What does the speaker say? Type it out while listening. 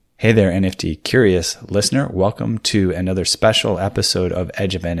Hey there, NFT curious listener. Welcome to another special episode of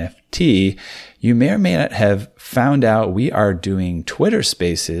Edge of NFT. You may or may not have found out we are doing Twitter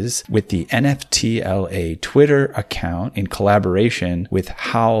Spaces with the NFTLA Twitter account in collaboration with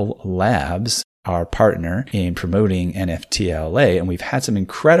Howl Labs, our partner in promoting NFTLA. And we've had some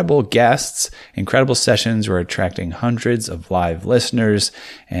incredible guests, incredible sessions. We're attracting hundreds of live listeners,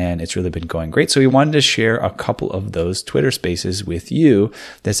 and it's really been going great. So we wanted to share a couple of those Twitter Spaces with you.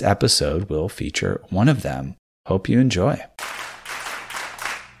 This episode will feature one of them. Hope you enjoy.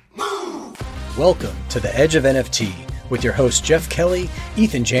 Welcome to the Edge of NFT with your hosts Jeff Kelly,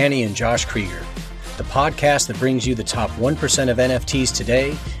 Ethan Janney, and Josh Krieger, the podcast that brings you the top 1% of NFTs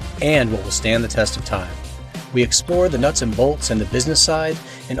today and what will stand the test of time. We explore the nuts and bolts and the business side,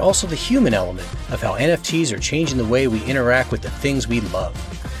 and also the human element of how NFTs are changing the way we interact with the things we love.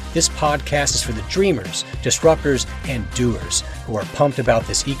 This podcast is for the dreamers, disruptors, and doers who are pumped about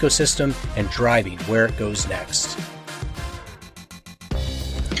this ecosystem and driving where it goes next.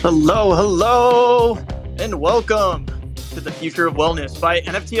 Hello, and welcome to the Future of Wellness by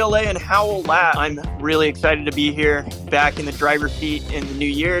NFTLA and Howl Labs. I'm really excited to be here, back in the driver's seat in the new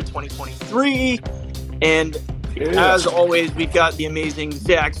year, 2023. And as always, we've got the amazing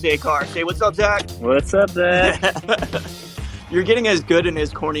Zach Zakar. Say what's up, Zach. What's up, Zach? You're getting as good and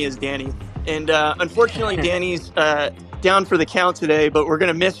as corny as Danny. And unfortunately, Danny's down for the count today, but we're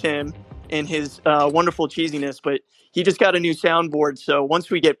going to miss him and his wonderful cheesiness. But he just got a new soundboard, so once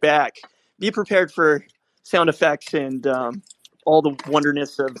we get back, be prepared for sound effects and all the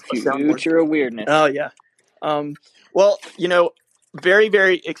wonderness of soundboard. Future of weirdness. Oh, yeah. Well, very,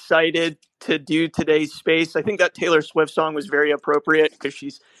 very excited to do today's space. I think that Taylor Swift song was very appropriate because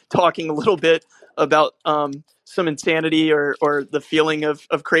she's talking a little bit about some insanity or the feeling of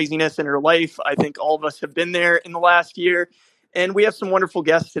craziness in her life. I think all of us have been there in the last year. And we have some wonderful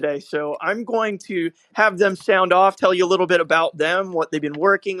guests today. So I'm going to have them sound off, tell you a little bit about them, what they've been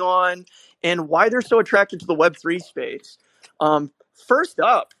working on, and why they're so attracted to the Web3 space. First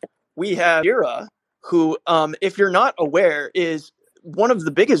up, we have Shira, who, if you're not aware, is one of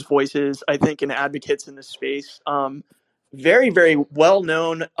the biggest voices, I think, and advocates in this space. Very, very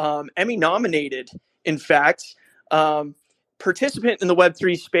well-known, Emmy nominated, in fact. Participant in the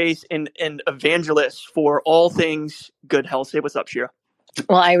Web3 space and evangelist for all things good health. Say what's up, Shira.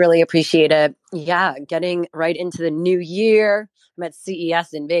 Well, I really appreciate it. Yeah, getting right into the new year. I'm at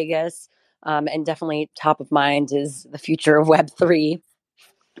CES in Vegas, and definitely top of mind is the future of Web3.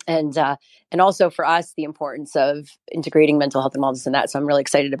 And also for us, the importance of integrating mental health and wellness in that. So I'm really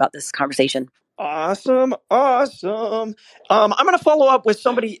excited about this conversation. Awesome. I'm going to follow up with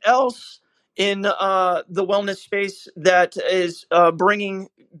somebody else in the wellness space that is bringing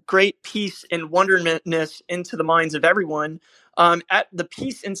great peace and wondermentness into the minds of everyone. At the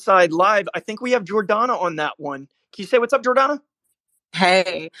Peace Inside Live, I think we have Jordana on that one. Can you say what's up, Jordana?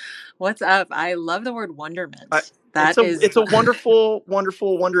 Hey, what's up? I love the word wonderment. It's a wonderful,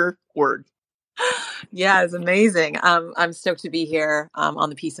 wonderful wonder word. Yeah, it's amazing. I'm stoked to be here on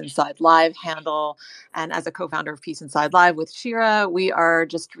the Peace Inside Live handle. And as a co-founder of Peace Inside Live with Shira, we are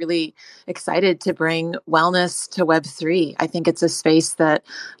just really excited to bring wellness to Web3. I think it's a space that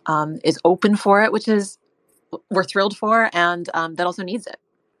is open for it, which is we're thrilled for, and that also needs it.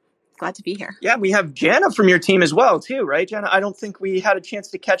 Glad to be here. Yeah, we have Jana from your team as well, too, right, Jana? I don't think we had a chance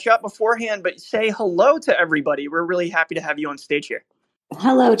to catch up beforehand, but say hello to everybody. We're really happy to have you on stage here.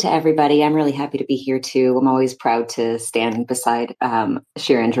 Hello to everybody. I'm really happy to be here too. I'm always proud to stand beside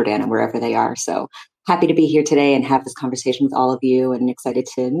Shira and Jordana wherever they are. So happy to be here today and have this conversation with all of you, and excited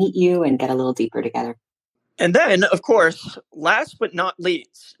to meet you and get a little deeper together. And then, of course, last but not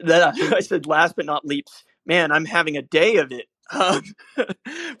least, I said last but not least, man, I'm having a day of it.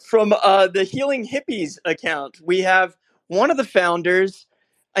 From the Healing Hippies account, we have one of the founders,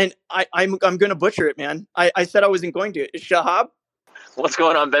 and I'm going to butcher it, man. I said I wasn't going to. Shahab? What's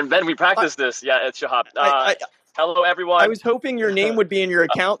going on, Ben? Ben, we practiced this. Yeah, it's Shahab. Hello, everyone. I was hoping your name would be in your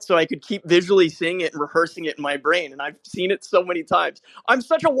account so I could keep visually seeing it and rehearsing it in my brain. And I've seen it so many times. I'm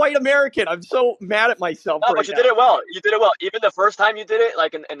such a white American. I'm so mad at myself. No, but you did it well. You did it well. Even the first time you did it,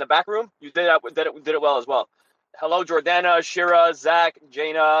 like in the back room, you did it well as well. Hello, Jordana, Shira, Zach,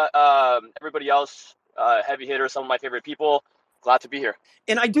 Jana, everybody else, heavy hitters, some of my favorite people. Glad to be here.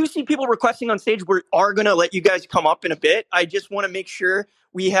 And I do see people requesting on stage. We are going to let you guys come up in a bit. I just want to make sure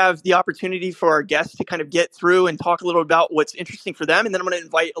we have the opportunity for our guests to kind of get through and talk a little about what's interesting for them. And then I'm going to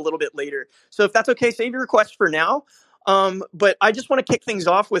invite a little bit later. So if that's okay, save your request for now. But I just want to kick things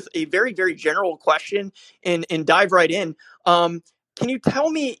off with a very, very general question and dive right in. Can you tell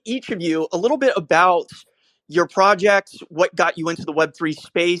me, each of you, a little bit about your projects, what got you into the Web3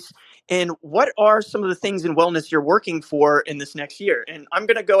 space, and what are some of the things in wellness you're working for in this next year. And I'm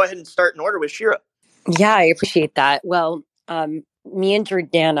going to go ahead and start in order with Shira. Yeah, I appreciate that. Well, me and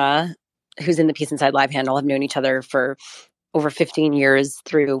Jordana, who's in the Peace Inside Live handle, have known each other for over 15 years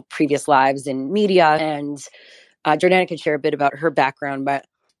through previous lives in media. And Jordana can share a bit about her background, but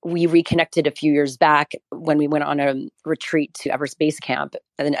we reconnected a few years back when we went on a retreat to Everest Base Camp.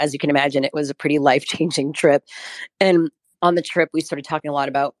 And as you can imagine, it was a pretty life-changing trip. And on the trip, we started talking a lot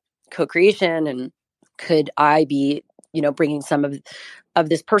about co-creation and could I be, bringing some of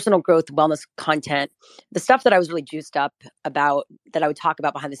this personal growth, wellness content, the stuff that I was really juiced up about, that I would talk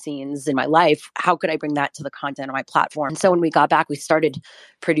about behind the scenes in my life. How could I bring that to the content on my platform? And so when we got back, we started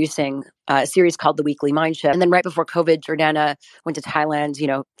producing a series called The Weekly Mind Shift. And then right before COVID, Jordana went to Thailand,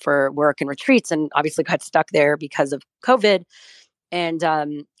 for work and retreats, and obviously got stuck there because of COVID. And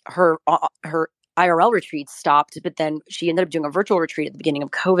her IRL retreats stopped, but then she ended up doing a virtual retreat at the beginning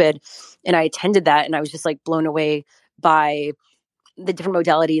of COVID. And I attended that, and I was just like blown away by the different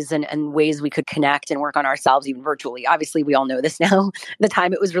modalities and ways we could connect and work on ourselves, even virtually. Obviously, we all know this now. At the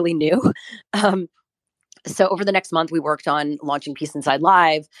time, it was really new. So over the next month, we worked on launching Peace Inside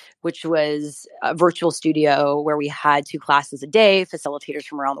Live, which was a virtual studio where we had 2 classes a day, facilitators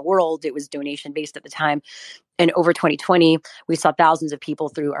from around the world. It was donation-based at the time. And over 2020, we saw thousands of people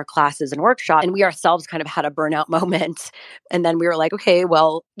through our classes and workshops. And we ourselves kind of had a burnout moment. And then we were like, okay,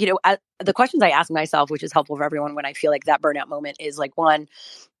 well, the questions I ask myself, which is helpful for everyone when I feel like that burnout moment, is like, one,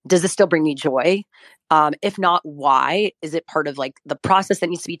 does this still bring me joy? If not, why? Is it part of like the process that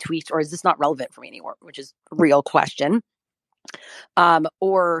needs to be tweaked, or is this not relevant for me anymore? Which is a real question.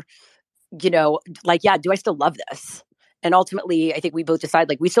 Or, do I still love this? And ultimately, I think we both decide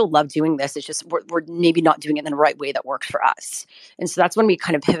like we still love doing this. It's just we're maybe not doing it in the right way that works for us. And so that's when we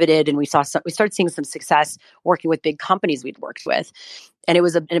kind of pivoted, and we started seeing some success working with big companies we'd worked with. And it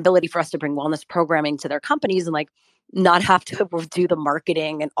was an ability for us to bring wellness programming to their companies and like not have to do the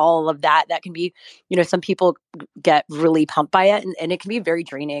marketing and all of that. That can be, some people get really pumped by it, and it can be very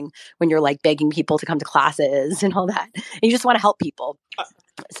draining when you're like begging people to come to classes and all that. And you just want to help people.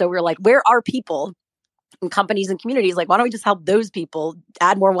 So we're like, where are people and companies and communities? Like, why don't we just help those people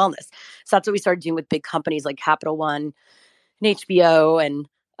add more wellness? So that's what we started doing with big companies like Capital One and HBO and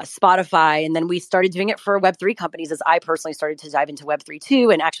Spotify. And then we started doing it for Web3 companies as I personally started to dive into Web3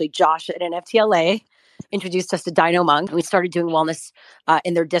 too. And actually Josh at NFTLA introduced us to Dino Monk. And we started doing wellness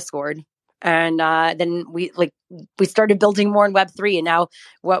in their Discord. And then we started building more in Web3. And now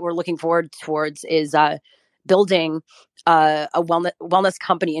what we're looking forward towards is building a wellness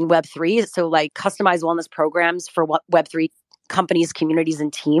company in Web3. So like customized wellness programs for Web3 companies, communities,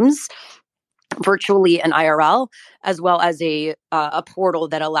 and teams, virtually and IRL, as well as a portal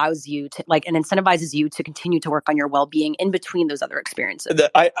that allows you to and incentivizes you to continue to work on your well-being in between those other experiences.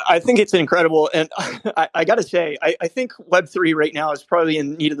 I think it's incredible. And I got to say, I think Web3 right now is probably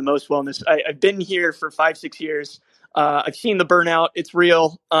in need of the most wellness. I've been here for 5-6 years. I've seen the burnout. It's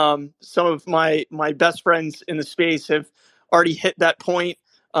real. Some of my best friends in the space have already hit that point.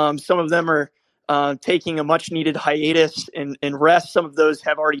 Some of them are taking a much needed hiatus and rest. Some of those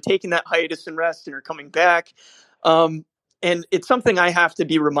have already taken that hiatus and rest and are coming back. And it's something I have to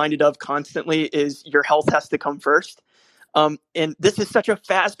be reminded of constantly is your health has to come first. And this is such a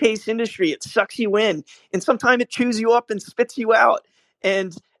fast-paced industry. It sucks you in, and sometimes it chews you up and spits you out.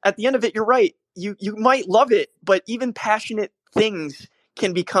 And at the end of it, you're right. You might love it, but even passionate things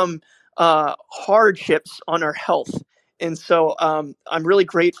can become hardships on our health. And so I'm really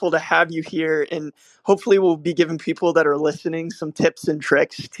grateful to have you here, and hopefully we'll be giving people that are listening some tips and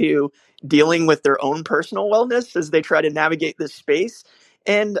tricks to dealing with their own personal wellness as they try to navigate this space,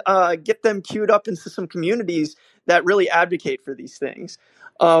 and get them queued up into some communities that really advocate for these things.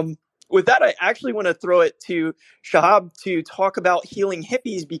 With that, I actually want to throw it to Shahab to talk about Healing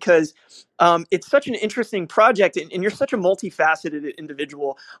Hippies, because it's such an interesting project, and you're such a multifaceted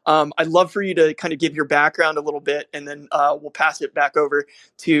individual. I'd love for you to kind of give your background a little bit, and then we'll pass it back over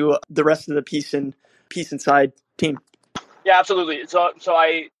to the rest of the Peace Inside team. Yeah, absolutely. So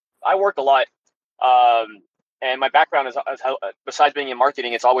I work a lot, and my background is besides being in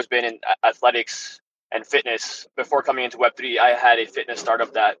marketing, it's always been in athletics and fitness. Before coming into Web3, I had a fitness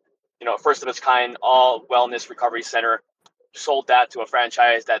startup that, first of its kind, all wellness recovery center. Sold that to a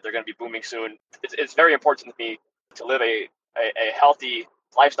franchise that they're going to be booming soon. It's very important to me to live a healthy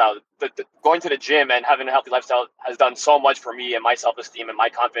lifestyle. Going to the gym and having a healthy lifestyle has done so much for me and my self-esteem and my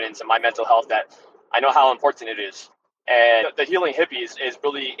confidence and my mental health that I know how important it is. And the Healing Hippies is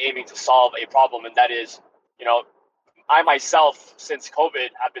really aiming to solve a problem, and that is, I myself, since COVID,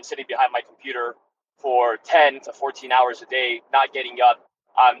 have been sitting behind my computer for 10 to 14 hours a day, not getting up,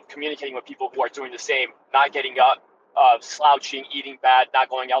 communicating with people who are doing the same, not getting up, slouching, eating bad, not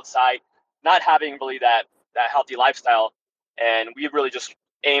going outside, not having really that healthy lifestyle. And we really just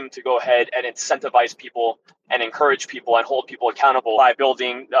aim to go ahead and incentivize people and encourage people and hold people accountable by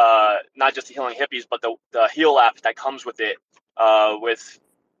building not just the Healing Hippies, but the Heal app that comes with it, with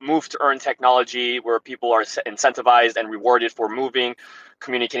Move to Earn technology, where people are incentivized and rewarded for moving,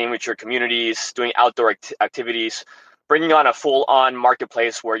 communicating with your communities, doing outdoor activities, bringing on a full-on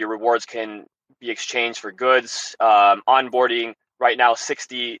marketplace where your rewards can be exchanged for goods, onboarding right now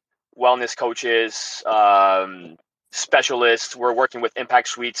 60 wellness coaches, specialists. We're working with Impact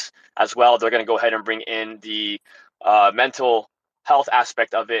Suites as well. They're going to go ahead and bring in the mental health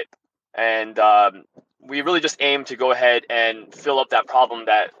aspect of it. And we really just aim to go ahead and fill up that problem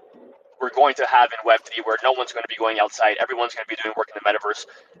that we're going to have in Web3, where no one's going to be going outside. Everyone's going to be doing work in the metaverse.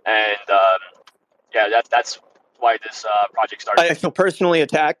 And that's why this project started. I feel personally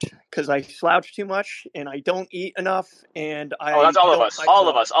attacked because I slouch too much and I don't eat enough, and that's all of us. All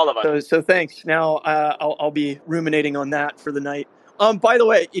of us. So thanks. Now I'll be ruminating on that for the night. By the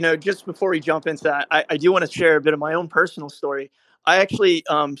way, just before we jump into that, I do want to share a bit of my own personal story. I actually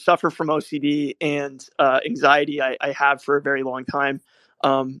suffer from OCD and anxiety. I have for a very long time.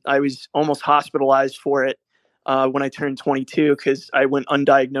 I was almost hospitalized for it when I turned 22 because I went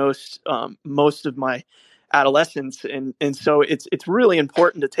undiagnosed most of my adolescence. And so it's really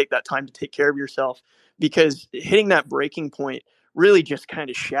important to take that time to take care of yourself, because hitting that breaking point really just kind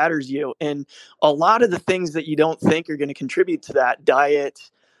of shatters you. And a lot of the things that you don't think are going to contribute to that, diet,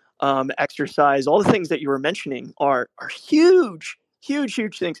 exercise, all the things that you were mentioning are huge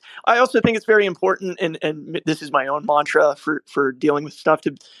things. I also think it's very important, and this is my own mantra for dealing with stuff,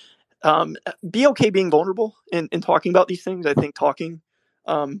 to be okay being vulnerable and talking about these things. I think talking,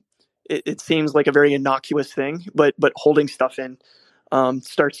 it seems like a very innocuous thing, but holding stuff in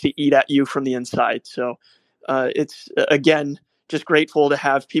starts to eat at you from the inside. So it's, again, just grateful to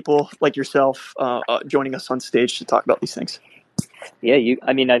have people like yourself joining us on stage to talk about these things. Yeah,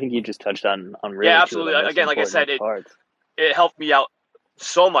 I think you just touched on really absolutely. Again, like I said, it helped me out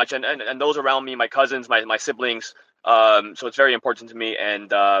so much, and those around me, my cousins, my siblings. So it's very important to me,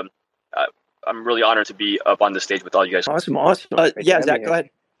 and I'm really honored to be up on the stage with all you guys. Awesome. Yeah, Zach, go ahead.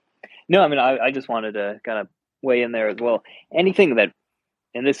 No, I just wanted to kind of weigh in there as well. Anything that,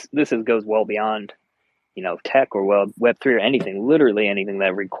 and this goes well beyond, tech or Web3 or anything, literally anything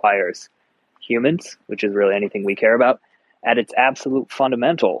that requires humans, which is really anything we care about, at its absolute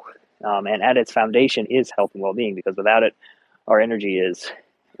fundamental and at its foundation is health and well-being, because without it, our energy is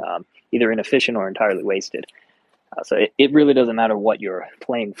either inefficient or entirely wasted. So it really doesn't matter what you're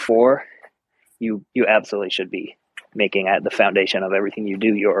playing for. You absolutely should be making at the foundation of everything you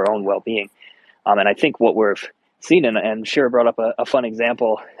do your own well-being. And I think what we've seen, and Shira brought up a fun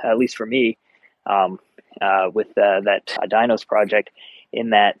example, at least for me, with that Dinos project,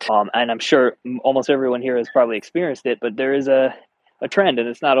 in that, and I'm sure almost everyone here has probably experienced it, but there is a trend, and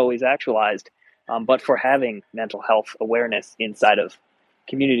it's not always actualized, but for having mental health awareness inside of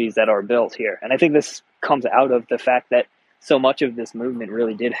communities that are built here. And I think this comes out of the fact that so much of this movement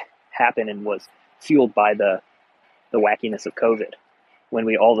really did happen and was fueled by the wackiness of COVID, when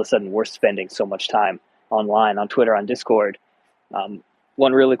we all of a sudden were spending so much time online, on Twitter, on Discord.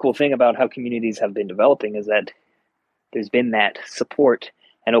 One really cool thing about how communities have been developing is that there's been that support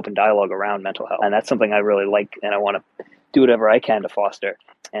and open dialogue around mental health. And that's something I really like, and I want to do whatever I can to foster.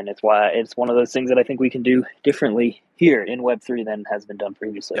 And it's why it's one of those things that I think we can do differently here in Web3 than has been done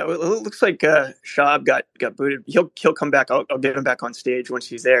previously. Yeah, well, it looks like Shab got booted. He'll come back. I'll get him back on stage once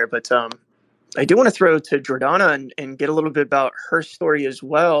he's there. But I do want to throw to Jordana and get a little bit about her story as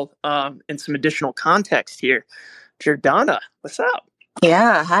well, and some additional context here. Jordana, what's up?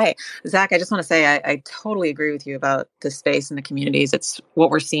 Yeah. Hi, Zach. I just want to say I totally agree with you about the space and the communities. It's what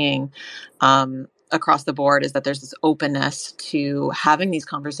we're seeing across the board, is that there's this openness to having these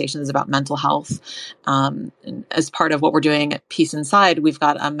conversations about mental health. And as part of what we're doing at Peace Inside, we've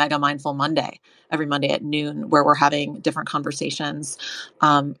got a Mega Mindful Monday every Monday at noon, where we're having different conversations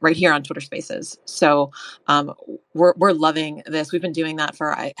right here on Twitter Spaces. So we're loving this. We've been doing that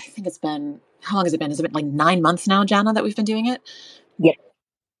for, I think it's been, how long has it been? Has it been like 9 months now, Jana, that we've been doing it? Yeah.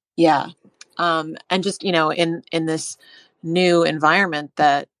 Yeah. And just, in this new environment,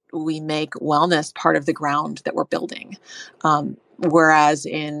 that we make wellness part of the ground that we're building. Whereas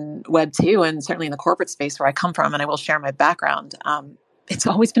in Web 2, and certainly in the corporate space where I come from, and I will share my background, it's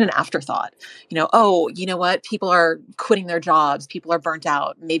always been an afterthought. Oh, you know what? People are quitting their jobs. People are burnt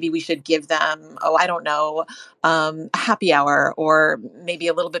out. Maybe we should give them, I don't know, a happy hour, or maybe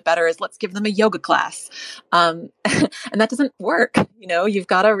a little bit better is let's give them a yoga class. And that doesn't work. You've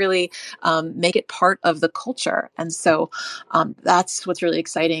got to really make it part of the culture. And so that's what's really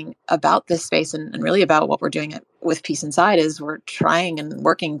exciting about this space, and really about what we're doing with Peace Inside, is we're trying and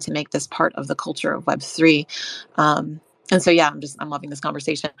working to make this part of the culture of Web3. And so, yeah, I'm loving this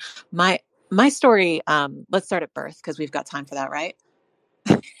conversation. My story, let's start at birth, because we've got time for that, right?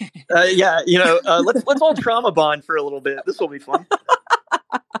 Let's all trauma bond for a little bit. This will be fun.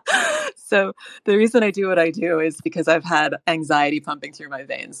 So the reason I do what I do is because I've had anxiety pumping through my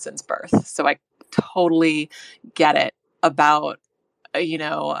veins since birth. So I totally get it about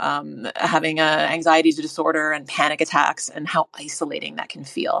having an anxiety disorder and panic attacks, and how isolating that can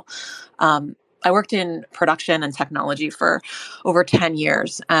feel. I worked in production and technology for over 10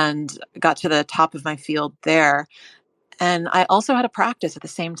 years and got to the top of my field there. And I also had a practice at the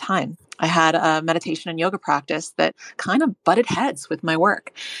same time. I had a meditation and yoga practice that kind of butted heads with my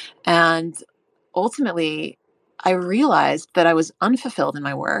work. And ultimately, I realized that I was unfulfilled in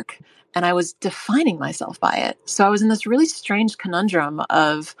my work, and I was defining myself by it. So I was in this really strange conundrum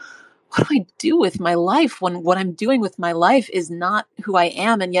of, what do I do with my life when what I'm doing with my life is not who I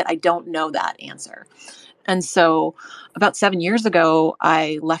am, and yet I don't know that answer? And so about 7 years ago,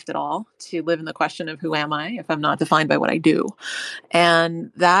 I left it all to live in the question of, who am I if I'm not defined by what I do?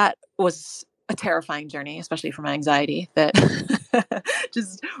 And that was a terrifying journey, especially for my anxiety, that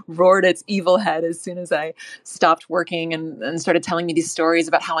just roared its evil head as soon as I stopped working and started telling me these stories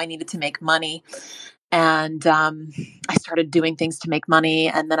about how I needed to make money. And I started doing things to make money.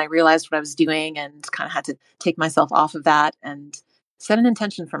 And then I realized what I was doing and kind of had to take myself off of that and set an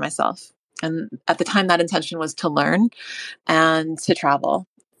intention for myself. And at the time, that intention was to learn and to travel.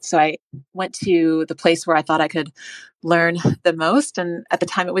 So I went to the place where I thought I could learn the most. And at the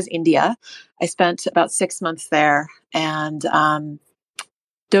time, it was India. I spent about 6 months there and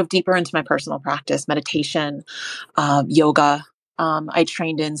dove deeper into my personal practice, meditation, yoga. I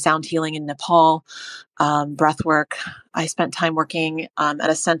trained in sound healing in Nepal, breath work. I spent time working at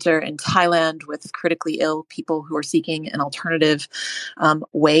a center in Thailand with critically ill people who are seeking an alternative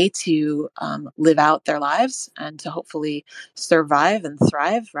way to live out their lives and to hopefully survive and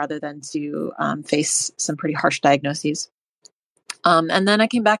thrive, rather than to face some pretty harsh diagnoses. And then I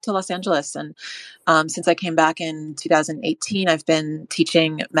came back to Los Angeles. And since I came back in 2018, I've been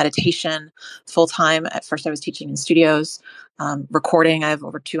teaching meditation full time. At first, I was teaching in studios, recording. I have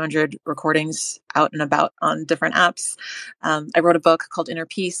over 200 recordings out and about on different apps. I wrote a book called Inner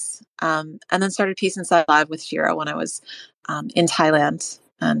Peace, and then started Peace Inside Live with Shira when I was in Thailand,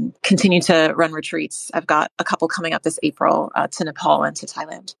 and continue to run retreats. I've got a couple coming up this April to Nepal and to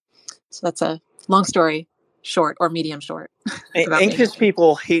Thailand. So that's a long story short, or medium short. Anxious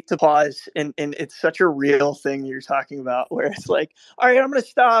people hate to pause, and it's such a real thing you're talking about, where it's like, all right, I'm going to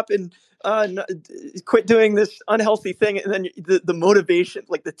stop and quit doing this unhealthy thing, and then the motivation,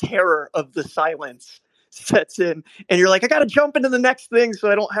 like the terror of the silence, sets in, and you're like, I got to jump into the next thing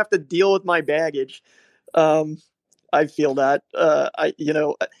so I don't have to deal with my baggage. I feel that.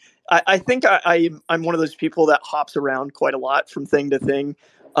 I think I'm one of those people that hops around quite a lot from thing to thing.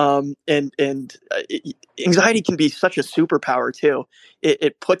 Anxiety can be such a superpower too.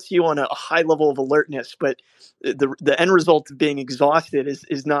 It puts you on a high level of alertness, but the end result of being exhausted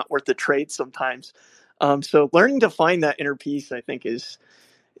is not worth the trade sometimes. So learning to find that inner peace, I think, is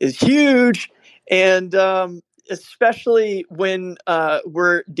huge. And especially when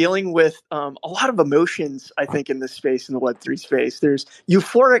we're dealing with a lot of emotions, I think, in this space, in the Web3 space, there's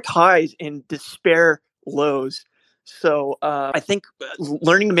euphoric highs and despair lows. So I think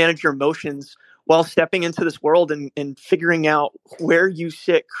learning to manage your emotions while stepping into this world and figuring out where you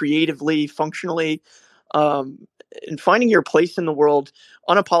sit creatively, functionally, and finding your place in the world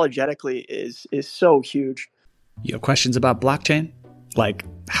unapologetically is so huge. You have questions about blockchain? Like,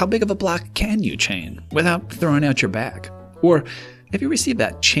 how big of a block can you chain without throwing out your back? Or if you received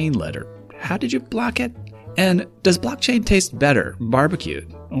that chain letter, how did you block it? And does blockchain taste better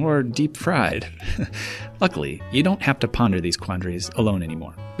barbecued or deep fried? Luckily, you don't have to ponder these quandaries alone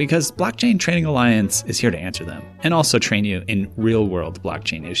anymore, because Blockchain Training Alliance is here to answer them and also train you in real-world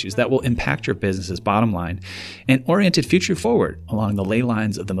blockchain issues that will impact your business's bottom line and orient it future forward along the ley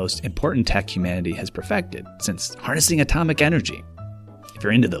lines of the most important tech humanity has perfected since harnessing atomic energy. If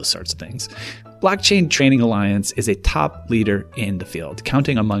you're into those sorts of things, Blockchain Training Alliance is a top leader in the field,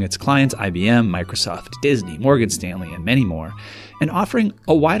 counting among its clients IBM, Microsoft, Disney, Morgan Stanley, and many more, and offering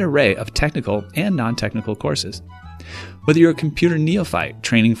a wide array of technical and non-technical courses. Whether you're a computer neophyte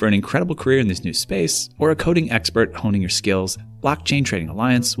training for an incredible career in this new space, or a coding expert honing your skills, Blockchain Trading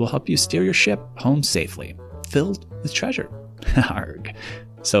Alliance will help you steer your ship home safely, filled with treasure. Arg.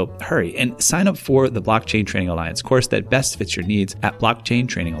 So hurry and sign up for the Blockchain Trading Alliance course that best fits your needs at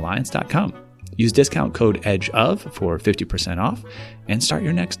blockchaintradingalliance.com. Use discount code EDGEOF for 50% off and start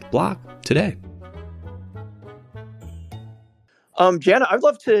your next block today. Jana, I'd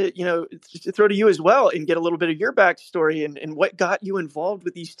love to, to throw to you as well and get a little bit of your backstory and what got you involved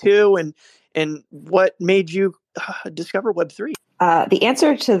with these two and what made you discover Web3. The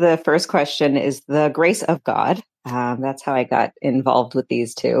answer to the first question is the grace of God. That's how I got involved with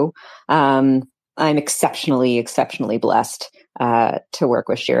these two. I'm exceptionally blessed to work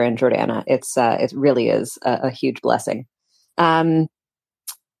with Shira and Jordana. It really is a huge blessing.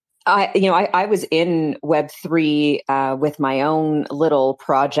 I was in Web3 with my own little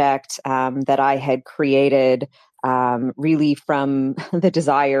project that I had created really from the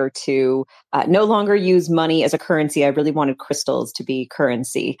desire to no longer use money as a currency. I really wanted crystals to be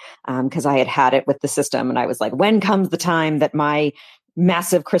currency because I had it with the system. And I was like, when comes the time that my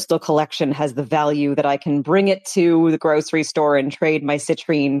massive crystal collection has the value that I can bring it to the grocery store and trade my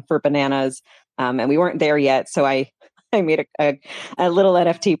citrine for bananas? And we weren't there yet. So I made a little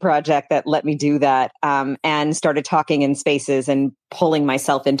NFT project that let me do that and started talking in spaces and pulling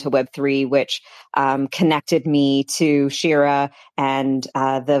myself into Web3, which connected me to Shira, and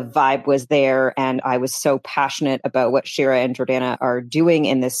the vibe was there. And I was so passionate about what Shira and Jordana are doing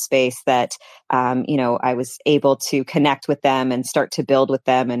in this space that, I was able to connect with them and start to build with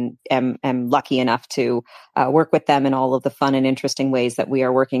them, and am lucky enough to work with them in all of the fun and interesting ways that we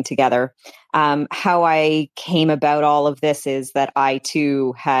are working together. How I came about all of this is that I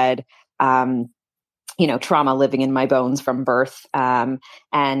too had, trauma living in my bones from birth,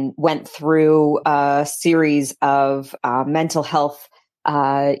 and went through a series of mental health,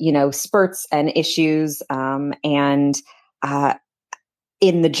 spurts and issues, and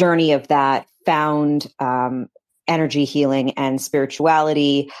in the journey of that found energy healing and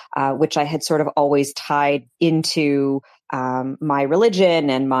spirituality, which I had sort of always tied into my religion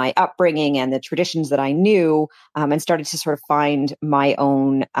and my upbringing and the traditions that I knew, and started to sort of find my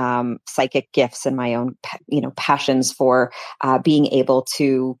own psychic gifts and my own, passions for being able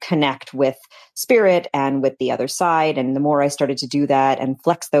to connect with spirit and with the other side. And the more I started to do that and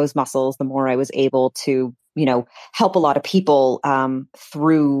flex those muscles, the more I was able to help a lot of people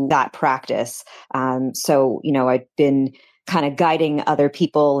through that practice. So I've been kind of guiding other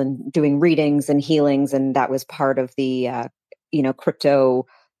people and doing readings and healings. And that was part of the, crypto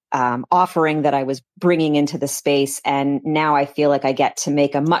offering that I was bringing into the space. And now I feel like I get to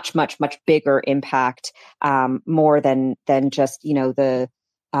make a much, much, much bigger impact, more than just,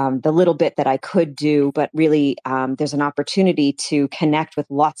 the little bit that I could do, but really there's an opportunity to connect with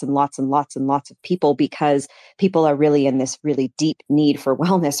lots and lots and lots and lots of people, because people are really in this really deep need for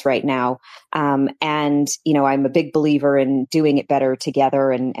wellness right now. And, I'm a big believer in doing it better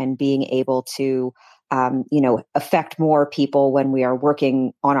together and being able to, affect more people when we are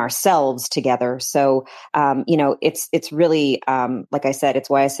working on ourselves together. So, it's really, like I said, it's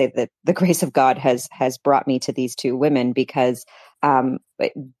why I say that the grace of God has brought me to these two women, because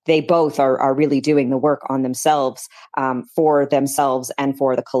they both are really doing the work on themselves, for themselves and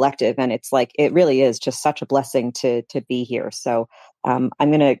for the collective. And it's like, it really is just such a blessing to be here. So I'm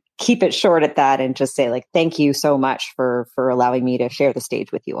going to keep it short at that and just say, thank you so much for allowing me to share the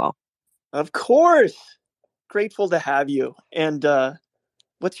stage with you all. Of course. Grateful to have you. And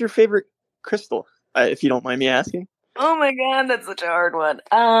what's your favorite crystal, if you don't mind me asking? Oh my God, that's such a hard one.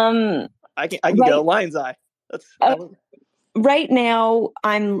 I can go lion's eye. Right now,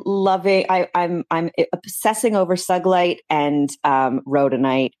 I'm loving. I'm obsessing over suglite and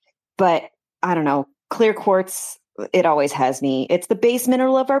rhodonite, but I don't know. Clear quartz. It always has me. It's the base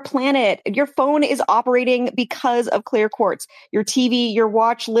mineral of our planet. Your phone is operating because of clear quartz. Your TV, your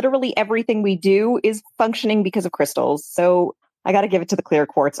watch, literally everything we do is functioning because of crystals. So I got to give it to the clear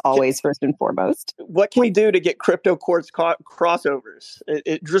quartz always, first and foremost. What can we do to get crypto quartz crossovers?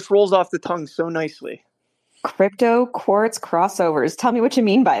 It just rolls off the tongue so nicely. Crypto quartz crossovers. Tell me what you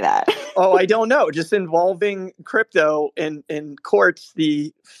mean by that. Oh, I don't know. Just involving crypto and quartz,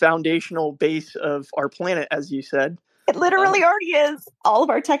 the foundational base of our planet, as you said. It literally already is. All of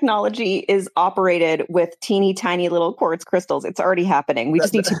our technology is operated with teeny tiny little quartz crystals. It's already happening. We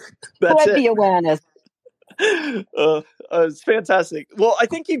just need to spread the awareness. It's fantastic. Well, I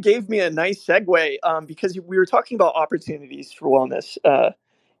think you gave me a nice segue because we were talking about opportunities for wellness.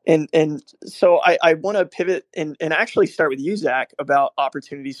 And so I want to pivot and actually start with you, Zach, about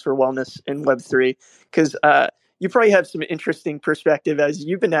opportunities for wellness in Web3, because you probably have some interesting perspective as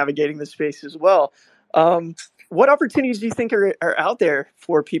you've been navigating the space as well. What opportunities do you think are out there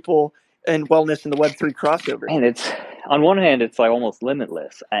for people and wellness in the Web3 crossover? And it's, on one hand, it's like almost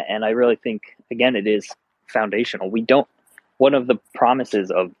limitless. And I really think, again, it is foundational. One of the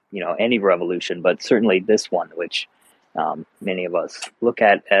promises of, any revolution, but certainly this one, which many of us look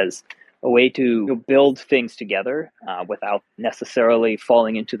at as a way to build things together without necessarily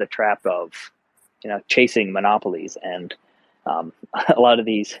falling into the trap of, chasing monopolies and a lot of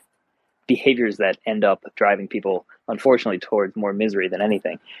these behaviors that end up driving people, unfortunately, towards more misery than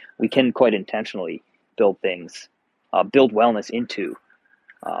anything. We can quite intentionally build things, build wellness into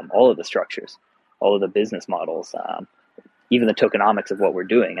all of the structures, all of the business models, even the tokenomics of what we're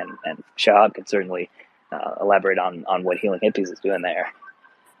doing. And Shahab could certainly elaborate on what Healing Hippies is doing there.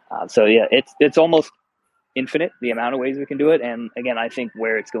 So yeah, it's almost infinite, the amount of ways we can do it. And again, I think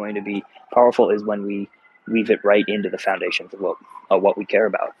where it's going to be powerful is when we weave it right into the foundations of what we care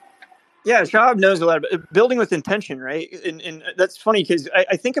about. Yeah, Shahab knows a lot about building with intention, right? And that's funny because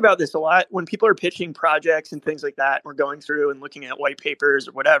I think about this a lot when people are pitching projects and things like that. We're going through and looking at white papers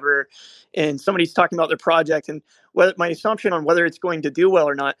or whatever, and somebody's talking about their project and my assumption on whether it's going to do well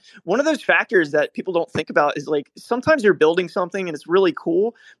or not. One of those factors that people don't think about is like sometimes you're building something and it's really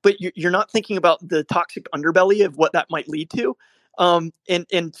cool, but you're not thinking about the toxic underbelly of what that might lead to.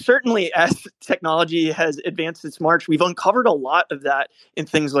 And certainly as technology has advanced its march, we've uncovered a lot of that in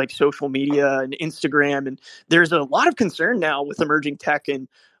things like social media and Instagram. And there's a lot of concern now with emerging tech and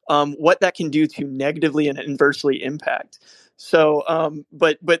what that can do to negatively and inversely impact. So,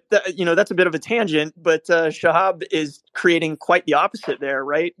 that's a bit of a tangent, but Shahab is creating quite the opposite there,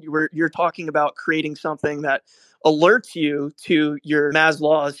 right? You're talking about creating something that alerts you to your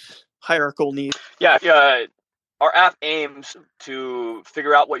Maslow's hierarchical needs. Yeah. Our app aims to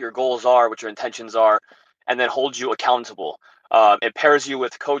figure out what your goals are, what your intentions are, and then hold you accountable. It pairs you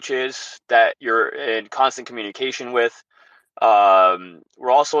with coaches that you're in constant communication with. We're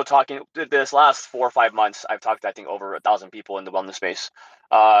also talking this last 4 or 5 months. I've talked to, I think, over 1,000 people in the wellness space.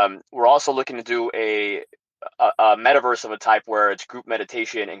 We're also looking to do a metaverse of a type where it's group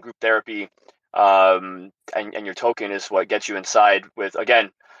meditation and group therapy. And your token is what gets you inside with,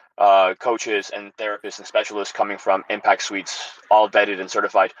 again, coaches and therapists and specialists coming from impact suites, all vetted and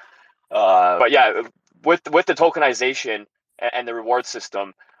certified. But yeah, with the tokenization and the reward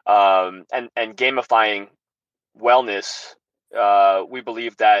system and gamifying wellness, we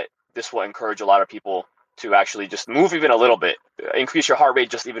believe that this will encourage a lot of people to actually just move even a little bit, increase your heart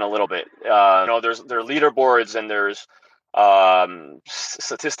rate just even a little bit. There are leaderboards and there's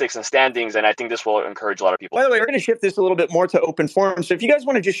statistics and standings, and I think this will encourage a lot of people. By the way, we're going to shift this a little bit more to open forum. So if you guys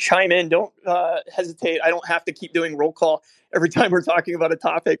want to just chime in, don't hesitate. I don't have to keep doing roll call every time we're talking about a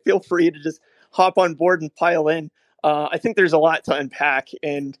topic. Feel free to just hop on board and pile in. I think there's a lot to unpack,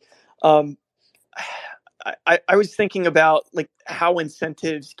 and I was thinking about like how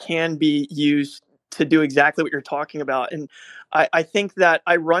incentives can be used to do exactly what you're talking about. And I think that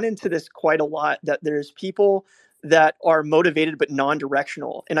I run into this quite a lot, that there's people that are motivated but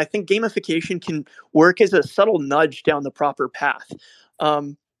non-directional. And I think gamification can work as a subtle nudge down the proper path.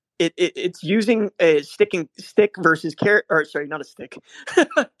 It's using a stick versus carrot, or sorry, not a stick,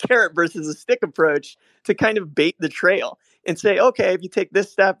 carrot versus a stick approach to kind of bait the trail and say, okay, if you take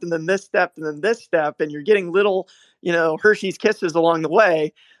this step and then this step and then this step, and you're getting little, Hershey's kisses along the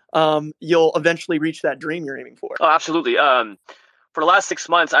way, you'll eventually reach that dream you're aiming for. Oh, absolutely. For the last 6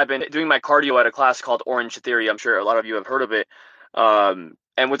 months, I've been doing my cardio at a class called Orange Theory. I'm sure a lot of you have heard of it.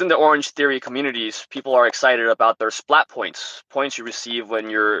 And within the Orange Theory communities, people are excited about their splat points you receive when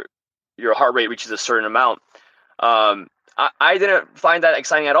your heart rate reaches a certain amount. I didn't find that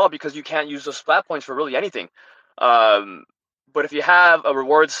exciting at all because you can't use those splat points for really anything. But if you have a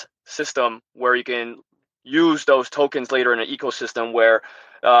rewards system where you can use those tokens later in an ecosystem where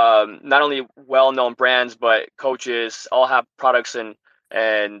not only well-known brands but coaches all have products and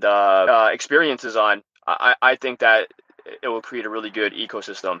experiences on, I think that it will create a really good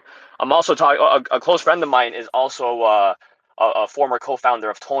ecosystem. I'm also talking. A close friend of mine is also a former co-founder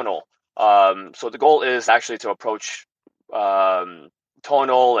of Tonal. So the goal is actually to approach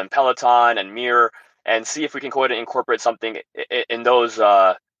Tonal and Peloton and Mirror and see if we can go ahead and incorporate something in those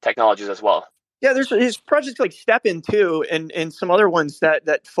technologies as well. Yeah, there's projects like Step In too, and some other ones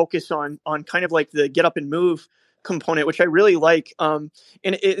that focus on kind of like the get up and move component, which I really like. And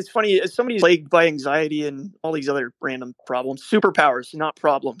it's funny, as somebody plagued by anxiety and all these other random problems, superpowers, not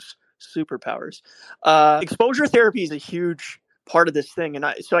problems, superpowers. Exposure therapy is a huge part of this thing. And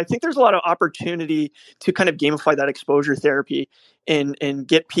so I think there's a lot of opportunity to kind of gamify that exposure therapy and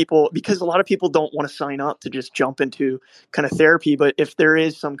get people, because a lot of people don't want to sign up to just jump into kind of therapy. But if there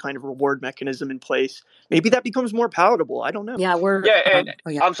is some kind of reward mechanism in place, maybe that becomes more palatable. I don't know. Yeah,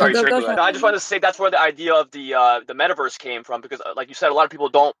 I'm sorry, Go Shira, ahead. No, I just wanted to say that's where the idea of the metaverse came from, because like you said, a lot of people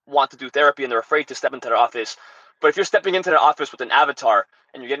don't want to do therapy and they're afraid to step into their office. But if you're stepping into the office with an avatar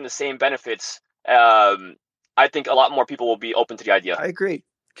and you're getting the same benefits, I think a lot more people will be open to the idea. I agree.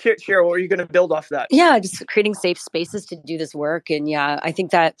 Shira, what are you going to build off that? Yeah, just creating safe spaces to do this work. And yeah, I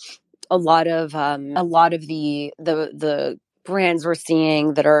think that a lot of the brands we're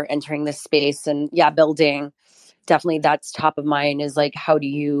seeing that are entering this space and building, definitely that's top of mind, is like, how do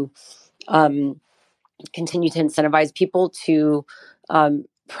you continue to incentivize people to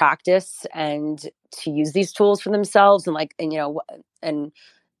practice and to use these tools for themselves, and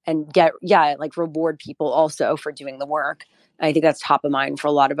get like reward people also for doing the work. And I think that's top of mind for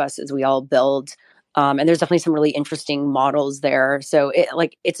a lot of us as we all build. And there's definitely some really interesting models there. So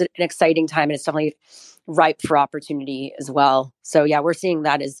it's an exciting time, and it's definitely ripe for opportunity as well. So yeah, we're seeing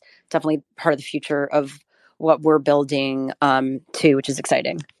that as definitely part of the future of what we're building too, which is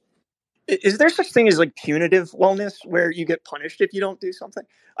exciting. Is there such thing as like punitive wellness where you get punished if you don't do something?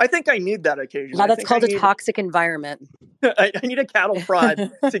 I think I need that occasionally. Yeah, that's called a toxic environment. I need a cattle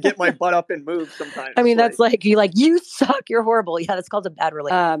prod to get my butt up and move sometimes. I mean, that's like you suck, you're horrible. Yeah, that's called a bad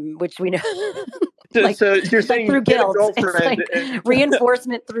relationship, which we know. So you're saying through guilt, girlfriend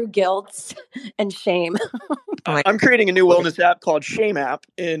reinforcement through guilt and shame. I'm creating a new wellness app called Shame App,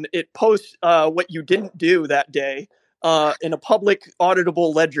 and it posts what you didn't do that day in a public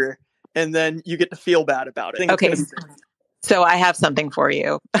auditable ledger, and then you get to feel bad about it. Okay. So I have something for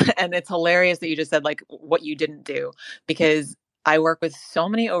you. And it's hilarious that you just said like what you didn't do, because I work with so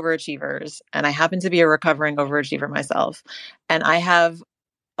many overachievers, and I happen to be a recovering overachiever myself. And I have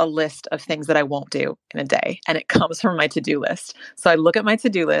a list of things that I won't do in a day, and it comes from my to-do list. So I look at my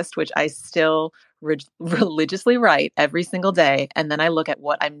to-do list, which I still religiously write every single day, and then I look at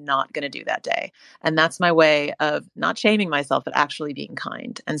what I'm not going to do that day. And that's my way of not shaming myself, but actually being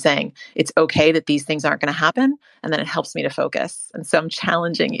kind and saying it's okay that these things aren't going to happen, and then it helps me to focus. And so I'm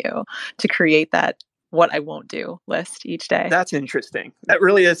challenging you to create that what I won't do list each day. That's interesting. That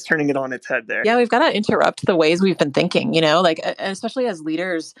really is turning it on its head there. Yeah, we've got to interrupt the ways we've been thinking, like especially as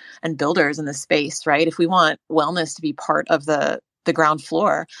leaders and builders in the space, right? If we want wellness to be part of the ground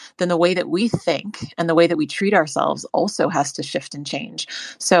floor, then the way that we think and the way that we treat ourselves also has to shift and change.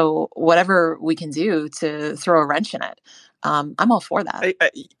 So whatever we can do to throw a wrench in it, I'm all for that.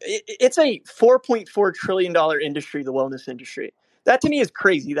 It's a $4.4 trillion industry, the wellness industry. That to me is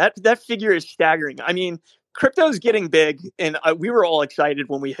crazy. That figure is staggering. I mean, crypto's getting big, and we were all excited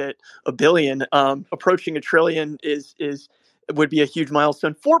when we hit $1 billion. Approaching $1 trillion would be a huge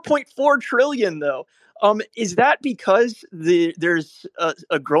milestone. 4.4 trillion though. Is that because there's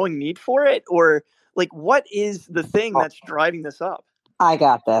a growing need for it, or like what is the thing that's driving this up? I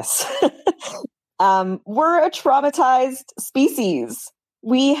got this. We're a traumatized species.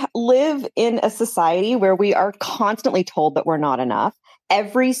 We live in a society where we are constantly told that we're not enough.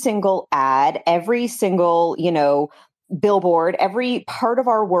 Every single ad, every single, billboard, every part of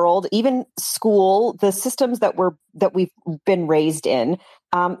our world, even school, the systems that we've been raised in,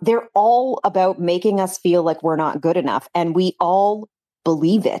 they're all about making us feel like we're not good enough. And we all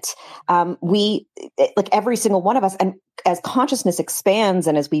believe it. Like every single one of us. And as consciousness expands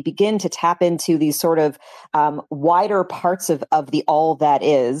and as we begin to tap into these sort of wider parts of the all that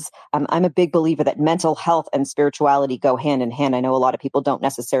is, I'm a big believer that mental health and spirituality go hand in hand. I know a lot of people don't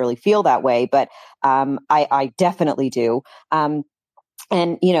necessarily feel that way, but I definitely do.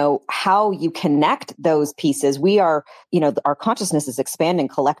 And, how you connect those pieces, we are, our consciousness is expanding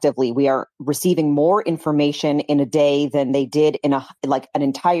collectively. We are receiving more information in a day than they did in an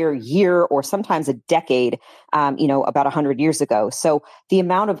entire year or sometimes a decade, about 100 years ago. So the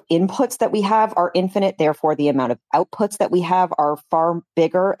amount of inputs that we have are infinite. Therefore, the amount of outputs that we have are far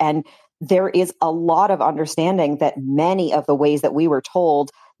bigger. And there is a lot of understanding that many of the ways that we were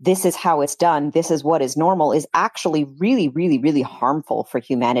told this is how it's done, this is what is normal, is actually really, really, really harmful for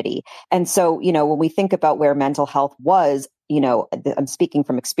humanity. And so, when we think about where mental health was, I'm speaking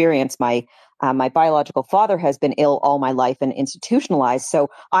from experience. My biological father has been ill all my life and institutionalized.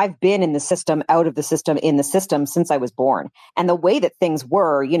 So I've been in the system, out of the system, in the system since I was born. And the way that things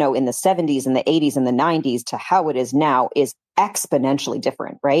were, in the 70s and the 80s and the 90s to how it is now is exponentially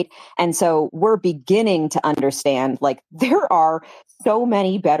different, right? And so we're beginning to understand, like, there are so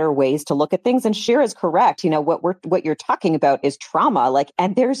many better ways to look at things. And Shira is correct. What you're talking about is trauma, like,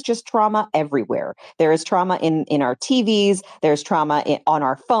 and there's just trauma everywhere. There is trauma in our TVs. There's trauma on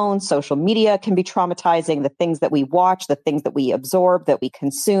our phones. Social media can be traumatizing. The things that we watch, the things that we absorb, that we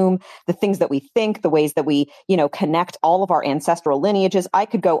consume, the things that we think, the ways that we, connect all of our ancestral lineages. I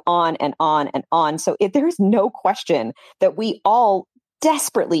could go on and on and on. So there's no question that we all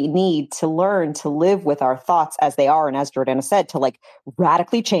desperately need to learn to live with our thoughts as they are. And as Jordana said, to like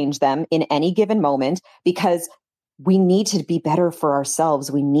radically change them in any given moment, because we need to be better for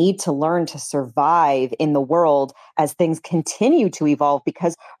ourselves. We need to learn to survive in the world as things continue to evolve,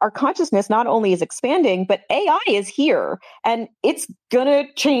 because our consciousness not only is expanding, but AI is here and it's going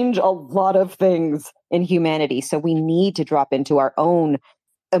to change a lot of things in humanity. So we need to drop into our own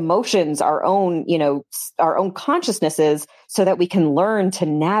emotions, our own consciousnesses, so that we can learn to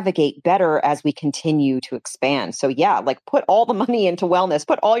navigate better as we continue to expand. So yeah, like put all the money into wellness,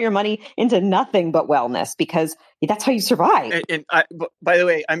 put all your money into nothing but wellness, because that's how you survive. And by the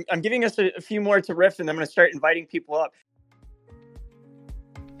way, I'm giving us a few more to riff, and I'm going to start inviting people up.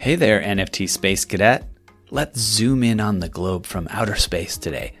 Hey there, NFT Space Cadet. Let's zoom in on the globe from outer space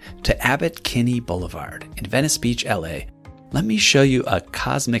today to Abbot Kinney Boulevard in Venice Beach, LA. Let me show you a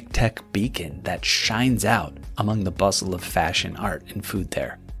cosmic tech beacon that shines out among the bustle of fashion, art, and food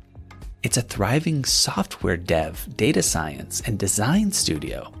there. It's a thriving software dev, data science, and design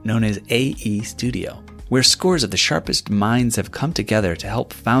studio known as AE Studio, where scores of the sharpest minds have come together to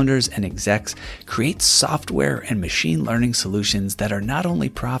help founders and execs create software and machine learning solutions that are not only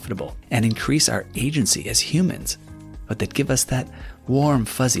profitable and increase our agency as humans, but that give us that warm,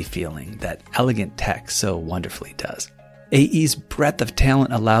 fuzzy feeling that elegant tech so wonderfully does. AE's breadth of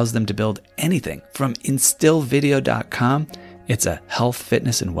talent allows them to build anything from instillvideo.com, it's a health,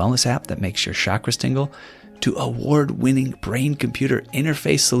 fitness, and wellness app that makes your chakras tingle, to award-winning brain-computer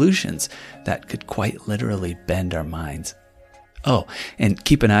interface solutions that could quite literally bend our minds. Oh, and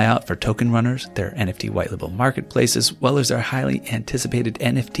keep an eye out for Token Runners, their NFT white label marketplace, as well as their highly anticipated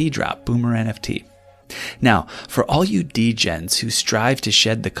NFT drop, Boomer NFT. Now, for all you degens who strive to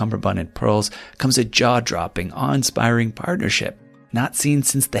shed the cummerbund and pearls, comes a jaw-dropping, awe-inspiring partnership, not seen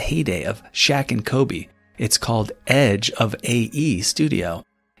since the heyday of Shaq and Kobe. It's called Edge of AE Studio,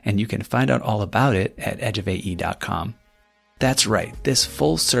 and you can find out all about it at edgeofae.com. That's right, this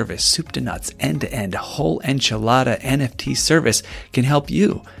full-service, soup-to-nuts, end-to-end, whole enchilada NFT service can help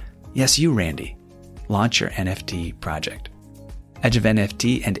you, yes, you, Randy, launch your NFT project. Edge of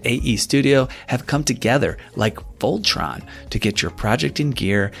NFT and AE Studio have come together like Voltron to get your project in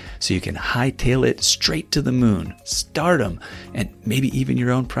gear so you can hightail it straight to the moon, stardom, and maybe even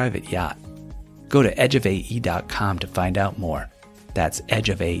your own private yacht. Go to edgeofae.com to find out more. That's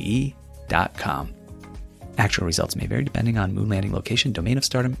edgeofae.com. Actual results may vary depending on moon landing location, domain of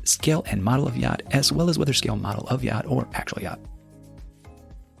stardom, scale and model of yacht, as well as whether scale model of yacht or actual yacht.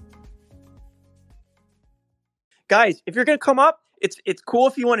 Guys, if you're going to come up, it's cool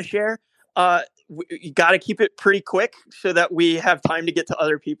if you want to share. You got to keep it pretty quick so that we have time to get to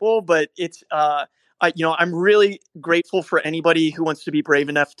other people. But it's, I'm really grateful for anybody who wants to be brave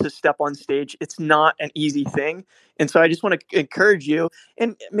enough to step on stage. It's not an easy thing. And so I just want to encourage you.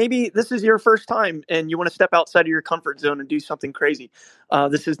 And maybe this is your first time and you want to step outside of your comfort zone and do something crazy.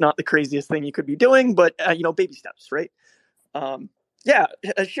 This is not the craziest thing you could be doing, but, baby steps, right?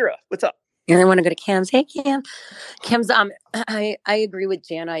 Shira, what's up? And I want to go to Cam's. Hey, Cam. Cam's, I agree with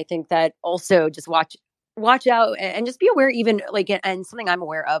Jana. I think that also just watch out and just be aware, even like, and something I'm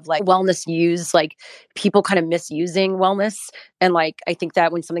aware of, like wellness use, like people kind of misusing wellness. And like, I think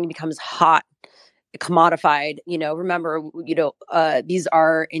that when something becomes hot, commodified, remember, these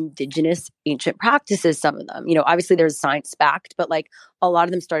are indigenous ancient practices, some of them, obviously there's science backed, but like a lot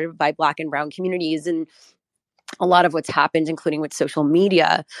of them started by Black and brown communities. And a lot of what's happened, including with social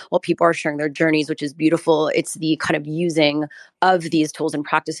media, while people are sharing their journeys, which is beautiful, it's the kind of using of these tools and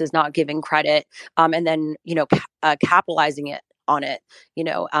practices, not giving credit, and then, capitalizing it on it,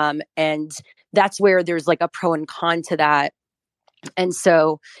 and that's where there's like a pro and con to that. And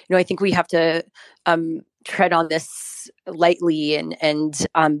so, I think we have to tread on this lightly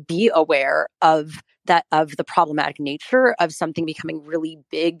and be aware of the problematic nature of something becoming really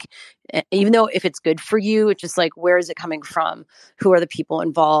big, even though if it's good for you, it's just like, where is it coming from? Who are the people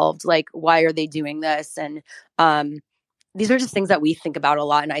involved? Like, why are they doing this? And these are just things that we think about a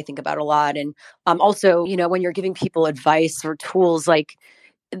lot, and I think about a lot. And also, when you're giving people advice or tools, like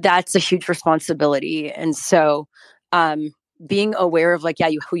that's a huge responsibility. And so, being aware of like, yeah,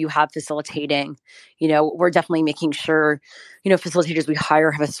 who you have facilitating, we're definitely making sure, facilitators we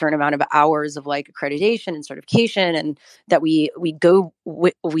hire have a certain amount of hours of like accreditation and certification, and that we go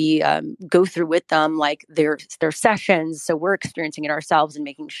through with them like their sessions. So we're experiencing it ourselves and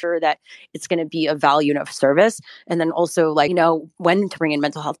making sure that it's going to be of value and of service. And then also like, when to bring in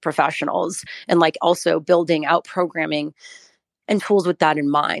mental health professionals, and like also building out programming and tools with that in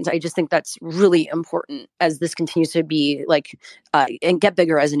mind. I just think that's really important as this continues to be like and get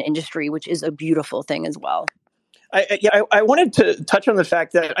bigger as an industry, which is a beautiful thing as well. I wanted to touch on the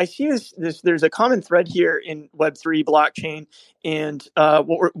fact that I see this there's a common thread here in Web3 blockchain and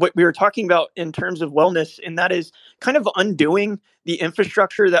what we were talking about in terms of wellness, and that is kind of undoing the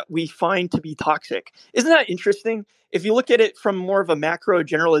infrastructure that we find to be toxic. Isn't that interesting? If you look at it from more of a macro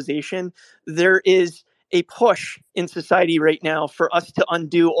generalization, there is a push in society right now for us to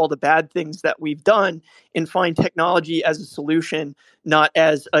undo all the bad things that we've done and find technology as a solution, not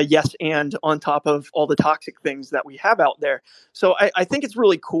as a yes and on top of all the toxic things that we have out there. So I think it's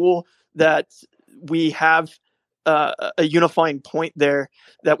really cool that we have a unifying point there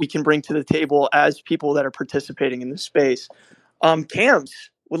that we can bring to the table as people that are participating in this space. Cams,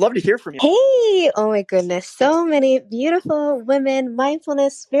 would love to hear from you. Hey, oh my goodness. So many beautiful women,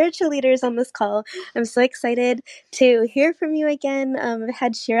 mindfulness, spiritual leaders on this call. I'm so excited to hear from you again. I've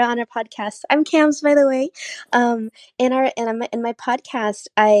had Shira on our podcast. I'm Cams, by the way. In my podcast,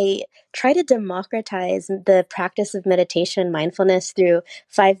 I try to democratize the practice of meditation and mindfulness through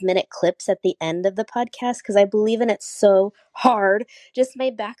 5-minute clips at the end of the podcast, because I believe in it so hard. Just my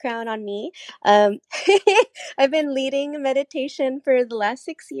background on me. I've been leading meditation for the last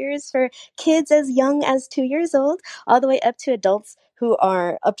 6 years for kids as young as 2 years old, all the way up to adults who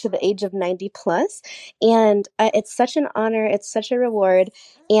are up to the age of 90 plus. And it's such an honor. It's such a reward.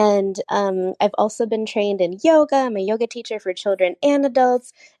 And I've also been trained in yoga. I'm a yoga teacher for children and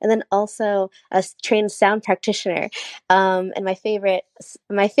adults, and then also a trained sound practitioner. And my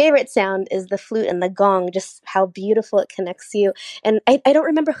favorite sound is the flute and the gong, just how beautiful it connects you. And I don't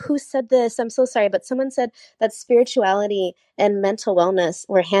remember who said this. I'm so sorry, but someone said that spirituality and mental wellness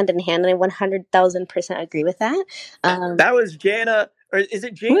were hand in hand, and I 100,000% agree with that. That was Jana, or is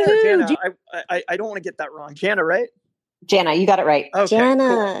it Jana or Jana? I don't want to get that wrong. Jana, right? Jana, you got it right. Okay,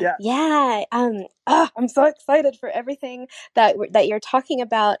 Jana, cool. yeah. I'm so excited for everything that you're talking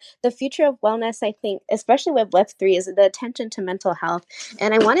about. The future of wellness, I think, especially with Web3, is the attention to mental health.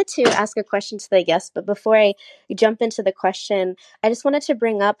 And I wanted to ask a question to the guest, but before I jump into the question, I just wanted to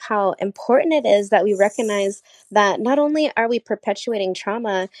bring up how important it is that we recognize that not only are we perpetuating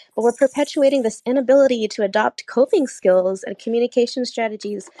trauma, but we're perpetuating this inability to adopt coping skills and communication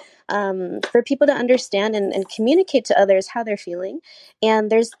strategies for people to understand and communicate to others how they're feeling. And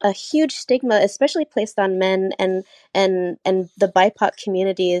there's a huge stigma, especially placed on men and the BIPOC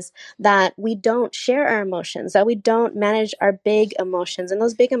communities, that we don't share our emotions, that we don't manage our big emotions. And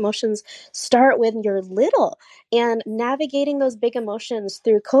those big emotions start when you're little. And navigating those big emotions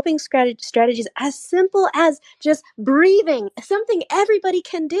through coping strategies as simple as just breathing, something everybody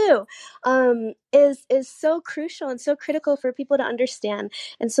can do, is so crucial and so critical for people to understand.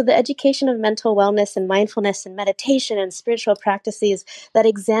 And so the education of mental wellness and mindfulness and meditation and spiritual practices that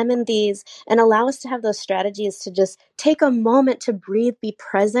examine these and allow us to have those strategies to just take a moment to breathe, be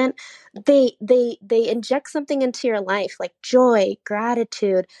present, they inject something into your life like joy,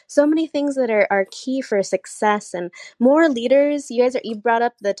 gratitude, so many things that are key for success. And more leaders, you brought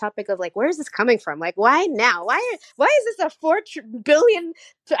up the topic of like, where is this coming from? Like, why now? Why is this a $4 trillion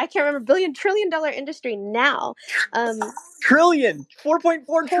industry now? Trillion,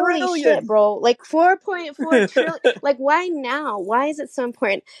 4.4 trillion. Holy shit, bro! Like 4.4 trillion. Like, why now? Why is it so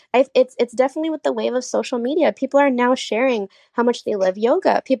important? It's definitely with the wave of social media. People are now sharing how much they love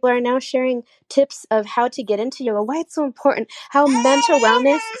yoga. People are now sharing tips of how to get into yoga. Why it's so important. How mental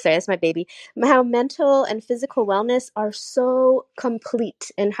wellness. Sorry, that's my baby. How mental and physical wellness are so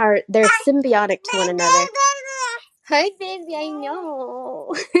complete and how they're symbiotic to one another. Hi, baby. I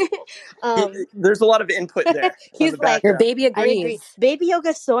know. There's a lot of input there. He's like, your baby agrees. I agree. Baby yoga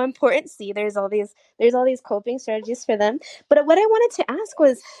is so important. See, there's all these coping strategies for them. But what I wanted to ask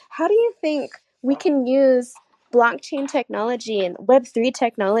was, how do you think we can use blockchain technology and Web3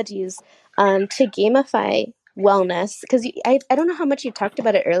 technologies to gamify wellness? Because I don't know how much you talked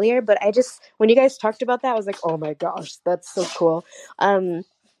about it earlier, but when you guys talked about that, I was like, oh my gosh, that's so cool.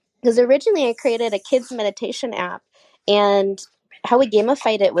 Because originally I created a kids meditation app, and how we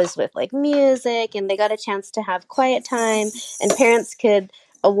gamified it was with like music, and they got a chance to have quiet time, and parents could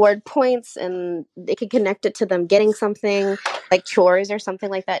award points, and they could connect it to them getting something like chores or something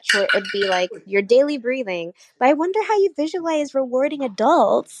like that. Chore, it'd be like your daily breathing. But I wonder how you visualize rewarding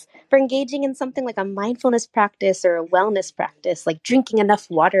adults for engaging in something like a mindfulness practice or a wellness practice, like drinking enough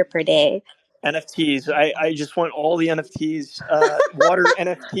water per day. NFTs. I just want all the NFTs, water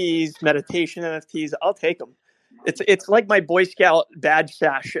NFTs, meditation NFTs. I'll take them. It's like my Boy Scout badge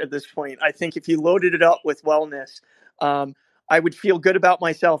sash at this point. I think if you loaded it up with wellness, I would feel good about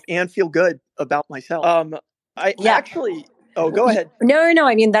myself and feel good about myself. I Yeah. actually. Oh, go ahead. No.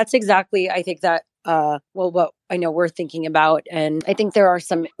 I mean, that's exactly. I think that. What I know we're thinking about, and I think there are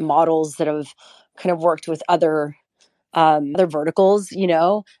some models that have kind of worked with other verticals.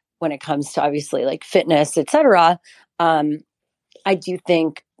 When it comes to obviously like fitness, etc. I do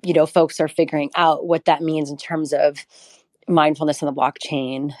think, folks are figuring out what that means in terms of mindfulness on the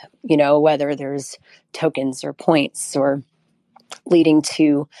blockchain, whether there's tokens or points or leading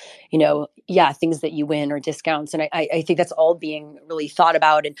to, things that you win or discounts. And I think that's all being really thought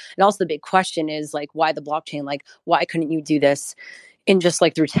about. And also the big question is like, why the blockchain? Like, why couldn't you do this in just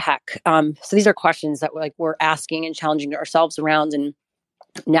like through tech? So these are questions that we're asking and challenging ourselves around, and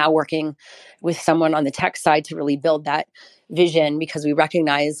now working with someone on the tech side to really build that vision, because we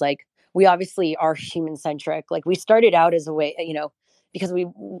recognize like we obviously are human centric. Like we started out as a way, because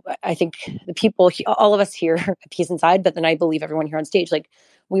I think the people, all of us here at Peace Inside, but then I believe everyone here on stage, like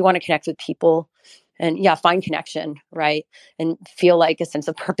we want to connect with people and find connection, right? And feel like a sense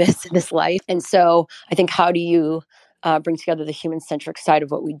of purpose in this life. And so I think, how do you bring together the human centric side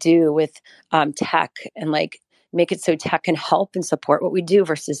of what we do with tech, and like make it so tech can help and support what we do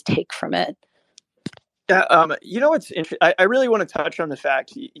versus take from it? What's interesting? I really want to touch on the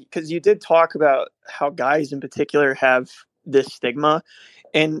fact, because you did talk about how guys in particular have this stigma.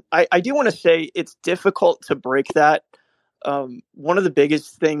 And I do want to say it's difficult to break that. One of the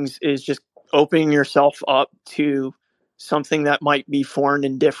biggest things is just opening yourself up to something that might be foreign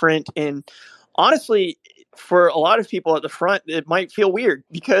and different. And honestly, for a lot of people at the front, it might feel weird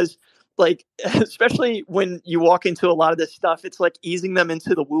because, like, especially when you walk into a lot of this stuff, it's like easing them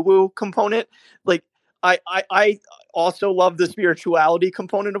into the woo-woo component. Like, I also love the spirituality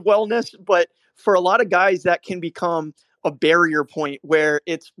component of wellness, but for a lot of guys, that can become a barrier point where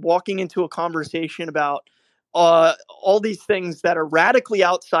it's walking into a conversation about all these things that are radically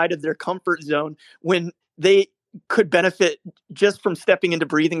outside of their comfort zone when they could benefit just from stepping into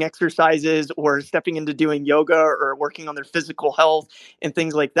breathing exercises or stepping into doing yoga or working on their physical health and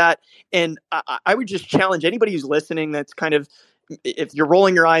things like that. And I would just challenge anybody who's listening that's kind of, if you're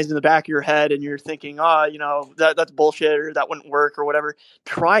rolling your eyes in the back of your head and you're thinking, that's bullshit or that wouldn't work or whatever,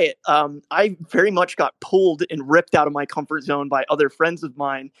 try it. I very much got pulled and ripped out of my comfort zone by other friends of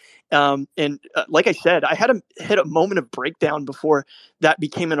mine. Like I said, I had to hit a moment of breakdown before that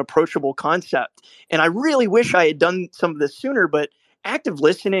became an approachable concept. And I really wish I had done some of this sooner, but active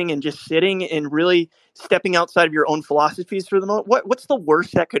listening and just sitting and really stepping outside of your own philosophies for the moment. What's the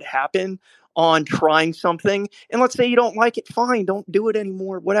worst that could happen on trying something? And let's say you don't like it, fine, don't do it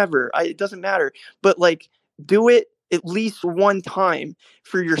anymore, whatever. It doesn't matter. But like, do it at least one time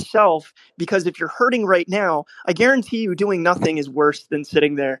for yourself, because if you're hurting right now, I guarantee you doing nothing is worse than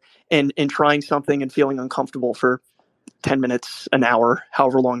sitting there and trying something and feeling uncomfortable for 10 minutes, an hour,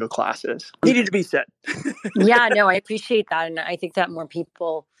 however long a class is. Needed to be said. Yeah, no, I appreciate that. And I think that more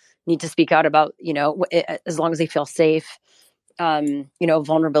people need to speak out about, as long as they feel safe.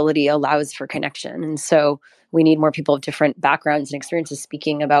 Vulnerability allows for connection. And so we need more people of different backgrounds and experiences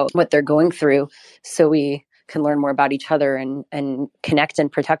speaking about what they're going through, so we can learn more about each other and connect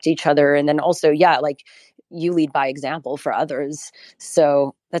and protect each other. And then also, like you lead by example for others.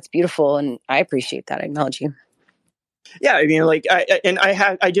 So that's beautiful. And I appreciate that. I acknowledge you. Yeah, I mean, like,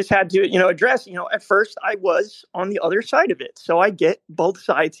 I just had to, address, at first I was on the other side of it. So I get both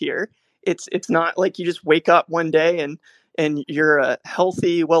sides here. It's not like you just wake up one day and you're a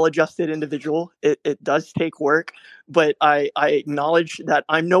healthy, well-adjusted individual. It does take work, but I acknowledge that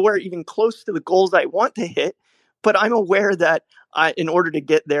I'm nowhere even close to the goals I want to hit. But I'm aware that in order to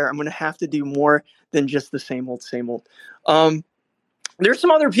get there, I'm going to have to do more than just the same old, same old. There's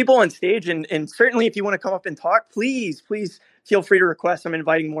some other people on stage, and certainly if you want to come up and talk, please feel free to request. I'm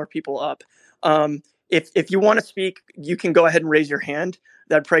inviting more people up. If you want to speak, you can go ahead and raise your hand.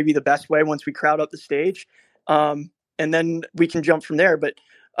 That'd probably be the best way once we crowd up the stage. And then we can jump from there. But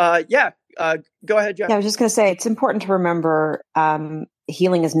go ahead, Jeff. Yeah, I was just going to say, it's important to remember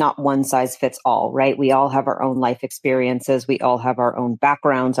healing is not one size fits all, right? We all have our own life experiences. We all have our own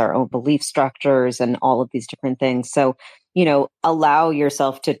backgrounds, our own belief structures, and all of these different things. So allow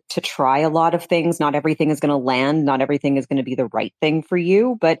yourself to try a lot of things. Not everything is going to land. Not everything is going to be the right thing for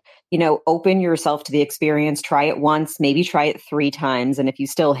you, but, open yourself to the experience. Try it once, maybe try it 3 times. And if you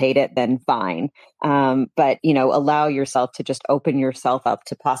still hate it, then fine. But, allow yourself to just open yourself up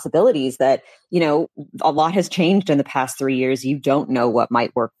to possibilities that, a lot has changed in the past 3 years. You don't know what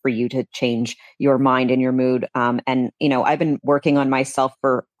might work for you to change your mind and your mood. And, I've been working on myself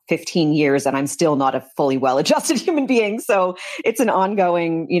for 15 years and I'm still not a fully well-adjusted human being. So it's an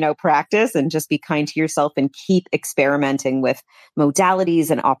ongoing, practice, and just be kind to yourself and keep experimenting with modalities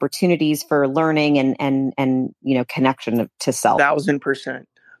and opportunities for learning and connection to self. 1,000%.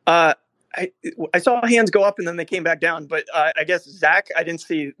 I saw hands go up and then they came back down, but I guess Zach, I didn't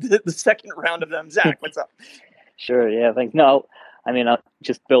see the second round of them. Zach, what's up? Sure. Yeah. Thanks. No, I mean,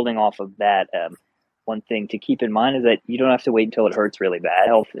 just building off of that, one thing to keep in mind is that you don't have to wait until it hurts really bad.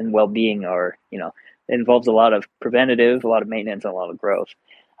 Health and well-being are, it involves a lot of preventative, a lot of maintenance, and a lot of growth.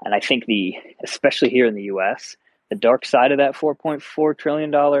 And I think especially here in the US, the dark side of that $4.4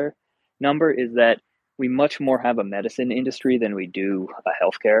 trillion number is that we much more have a medicine industry than we do a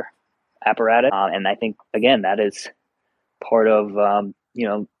healthcare apparatus. And I think, again, that is part of,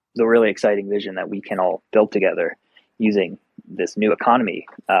 the really exciting vision that we can all build together using this new economy,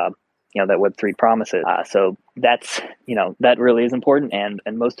 that Web3 promises. So that's, that really is important. And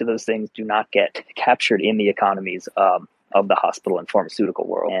most of those things do not get captured in the economies of the hospital and pharmaceutical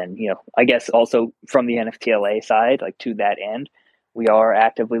world. And, I guess also from the NFTLA side, like to that end, we are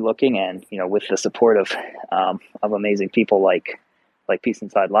actively looking, and, with the support of amazing people like Peace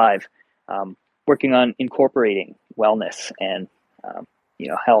Inside Live, working on incorporating wellness and,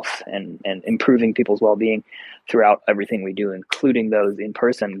 health and improving people's well-being throughout everything we do, including those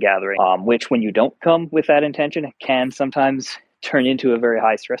in-person gatherings, which when you don't come with that intention, it can sometimes turn into a very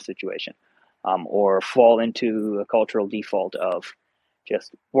high stress situation, or fall into a cultural default of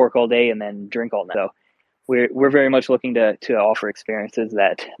just work all day and then drink all night. So we're very much looking to offer experiences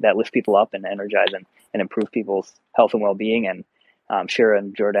that lift people up and energize and improve people's health and well-being. And Shira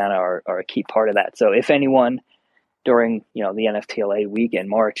and Jordana are a key part of that. So if anyone during the NFTLA week in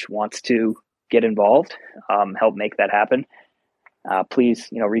March wants to get involved, help make that happen, please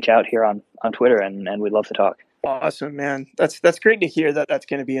reach out here on Twitter, and we'd love to talk. Awesome, man. That's great to hear that that's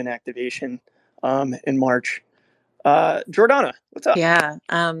going to be an activation in March. Jordana, what's up? Yeah,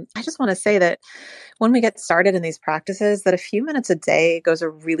 I just want to say that when we get started in these practices, that a few minutes a day goes a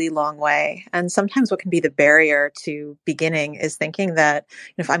really long way. And sometimes what can be the barrier to beginning is thinking that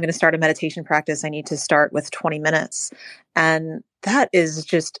if I'm going to start a meditation practice, I need to start with 20 minutes. And that is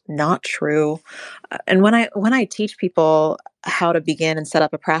just not true. And when I teach people how to begin and set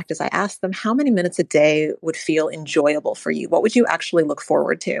up a practice, I ask them how many minutes a day would feel enjoyable for you? What would you actually look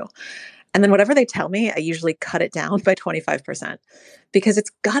forward to? And then whatever they tell me, I usually cut it down by 25%, because it's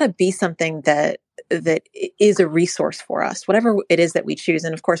got to be something that is a resource for us, whatever it is that we choose.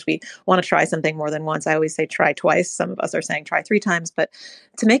 And of course, we want to try something more than once. I always say try twice. Some of us are saying try 3 times. But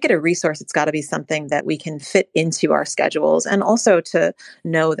to make it a resource, it's got to be something that we can fit into our schedules. And also to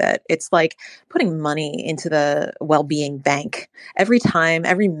know that it's like putting money into the well-being bank. Every time,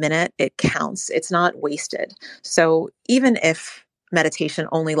 every minute, it counts. It's not wasted. So even if meditation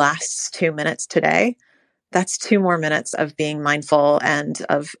only lasts 2 minutes today, that's 2 more minutes of being mindful and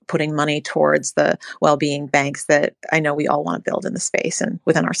of putting money towards the well-being banks that I know we all want to build in the space and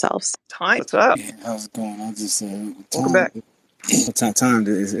within ourselves. Time, what's up? Yeah, how's it going? I just Welcome back. Time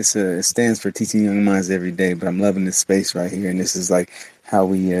it stands for teaching young minds every day, but I'm loving this space right here, and this is like how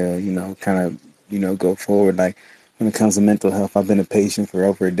we kind of go forward. Like when it comes to mental health, I've been a patient for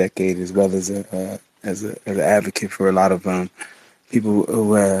over a decade, as well as an advocate for a lot of people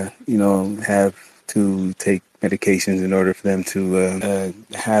who have to take medications in order for them to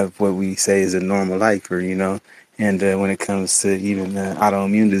have what we say is a normal life, and when it comes to even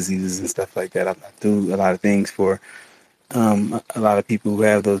autoimmune diseases and stuff like that, I do a lot of things for a lot of people who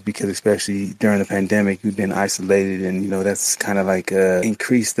have those, because especially during the pandemic, we've been isolated, and that's kind of like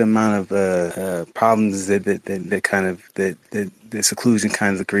increased the amount of problems that kind of that seclusion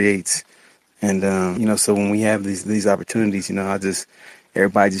kind of creates. And so when we have these opportunities,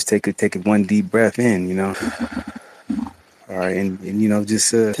 everybody just take a one deep breath in, all right, and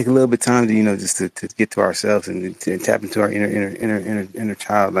just take a little bit of time to just to get to ourselves and to tap into our inner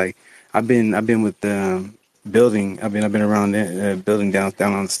child. Like I've been with building. I've been around building down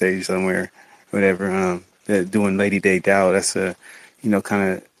on the stage somewhere, whatever. Doing Lady Day Dow. That's kind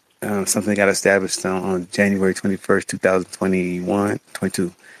of something that got established on January 21st,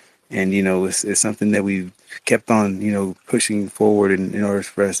 22. And, it's something that we've kept on, pushing forward in order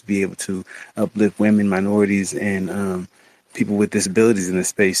for us to be able to uplift women, minorities, and people with disabilities in the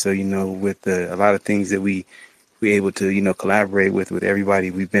space. So, with a lot of things that we able to, collaborate with everybody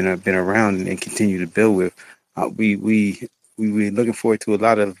we've been around and continue to build with. We're looking forward to a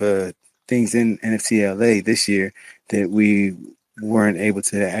lot of things in NFTLA this year that we weren't able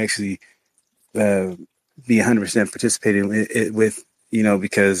to actually uh, be 100% participating with,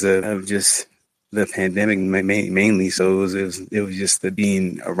 because of just the pandemic mainly. So it was just the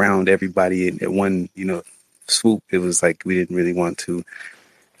being around everybody at one, swoop. It was like we didn't really want to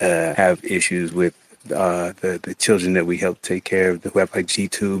have issues with the children that we help take care of, who have like G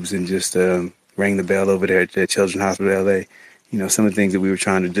tubes, and just rang the bell over there at the Children's Hospital LA. Some of the things that we were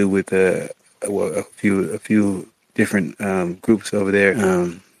trying to do with a few different groups over there.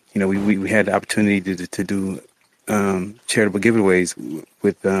 We had the opportunity to do charitable giveaways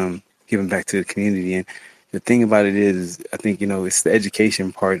with giving back to the community. And the thing about it is, I think, it's the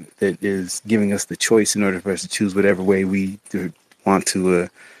education part that is giving us the choice in order for us to choose whatever way we want to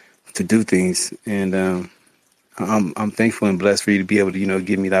do things. And I'm thankful and blessed for you to be able to,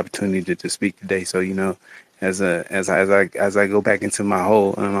 give me the opportunity to speak today. So, as I go back into my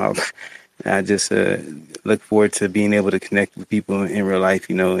hole, I just look forward to being able to connect with people in real life,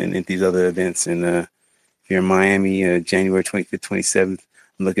 and at these other events. And if you're in Miami, January 25th, 27th,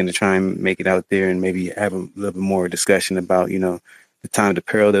 I'm looking to try and make it out there and maybe have a little bit more discussion about, the time to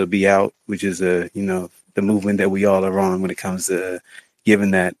peril that'll be out, which is, the movement that we all are on when it comes to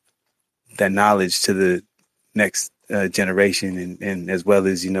giving that knowledge to the next generation, and as well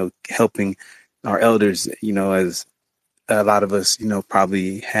as, helping our elders, as a lot of us,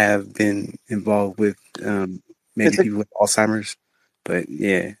 probably have been involved with maybe people with Alzheimer's. But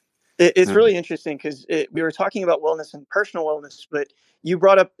yeah. It's really interesting because we were talking about wellness and personal wellness, but you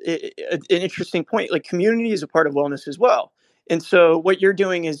brought up an interesting point. Like, community is a part of wellness as well. And so what you're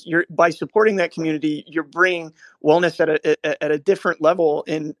doing is, by supporting that community, you're bringing wellness at a different level.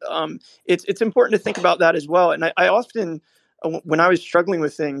 And it's important to think about that as well. And I often, when I was struggling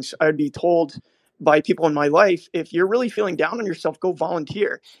with things, I would be told by people in my life, if you're really feeling down on yourself, go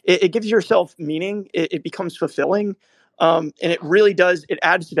volunteer. It gives yourself meaning. It becomes fulfilling. And it really does. It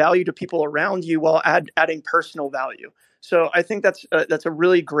adds value to people around you while adding personal value. So I think that's a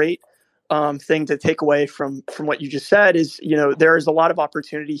really great thing to take away from what you just said. Is, there is a lot of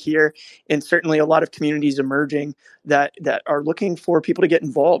opportunity here, and certainly a lot of communities emerging that are looking for people to get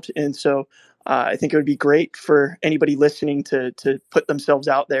involved. And so I think it would be great for anybody listening to put themselves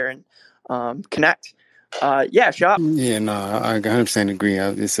out there and connect. Shop. Yeah, no, I 100% agree.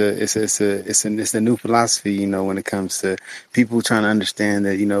 It's a new philosophy, when it comes to people trying to understand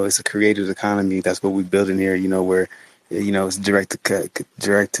that, it's a creator's economy. That's what we're building here, where, it's direct to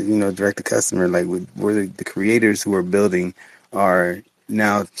customer. Like, we're the creators who are building are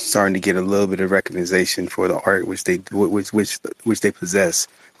now starting to get a little bit of recognition for the art which they possess,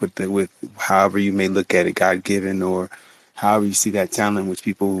 with however you may look at it, God given, or however you see that talent, which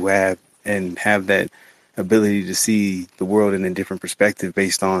people who have that ability to see the world in a different perspective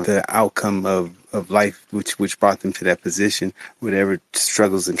based on the outcome of life, which brought them to that position, whatever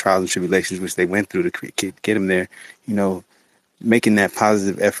struggles and trials and tribulations which they went through to get them there. Making that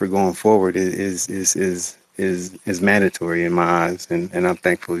positive effort going forward is mandatory in my eyes, and I'm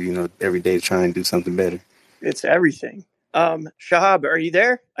thankful, every day to try and do something better. It's everything. Shahab, are you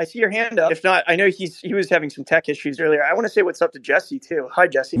there? I see your hand up. If not, I know he was having some tech issues earlier. I want to say what's up to Jesse too. Hi,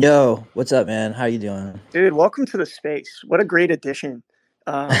 Jesse. Yo, what's up, man? How you doing? Dude, welcome to the space. What a great addition.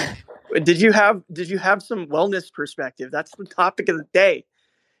 Did you have some wellness perspective? That's the topic of the day.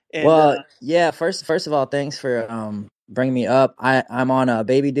 And, yeah. First of all, thanks for bringing me up. I'm on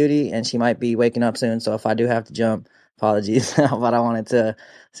baby duty, and she might be waking up soon. So if I do have to jump, apologies. But I wanted to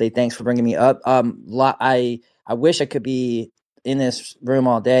say thanks for bringing me up. I wish I could be in this room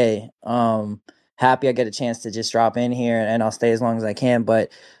all day. Happy I get a chance to just drop in here, and I'll stay as long as I can.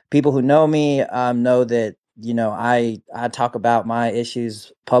 But people who know me know that, I talk about my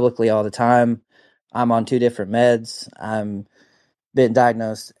issues publicly all the time. I'm on 2 different meds. I'm been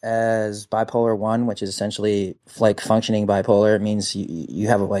diagnosed as bipolar 1, which is essentially like functioning bipolar. It means you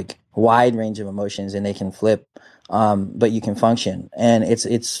have a wide range of emotions and they can flip, but you can function. And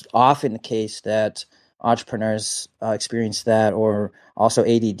it's often the case that entrepreneurs experience that, or also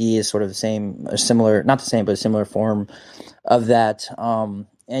ADD is sort of the same, or similar, not the same, but a similar form of that. And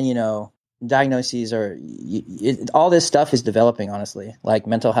diagnoses are, all this stuff is developing, honestly. Like,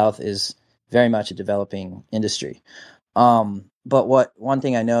 mental health is very much a developing industry. But one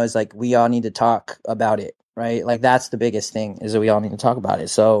thing I know is, we all need to talk about it, right? That's the biggest thing, is that we all need to talk about it.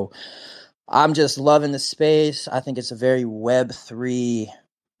 So I'm just loving the space. I think it's a very Web3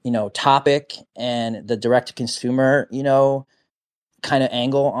 topic and the direct to consumer, kind of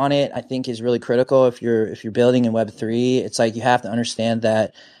angle on it, I think is really critical. If you're building in Web3, it's like you have to understand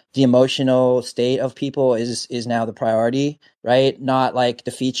that the emotional state of people is now the priority, right? Not like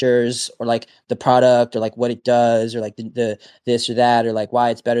the features or like the product or like what it does or like the this or that or like why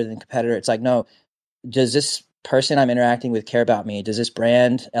it's better than the competitor. It's like, no, does this person I'm interacting with care about me? Does this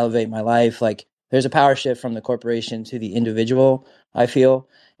brand elevate my life? Like there's a power shift from the corporation to the individual, I feel.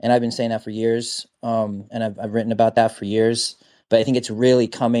 And I've been saying that for years. And I've written about that for years, but I think it's really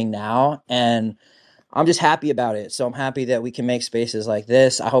coming now. And I'm just happy about it. So I'm happy that we can make spaces like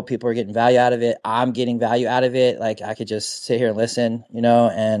this. I hope people are getting value out of it. I'm getting value out of it. Like I could just sit here and listen,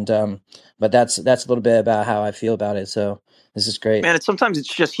 and, but that's a little bit about how I feel about it. So this is great. Man, sometimes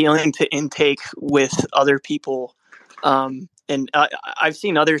it's just healing to intake with other people. And I've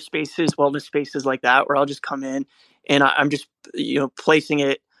seen other spaces, wellness spaces like that, where I'll just come in and I'm just, placing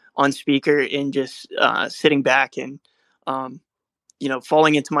it on speaker and just sitting back and,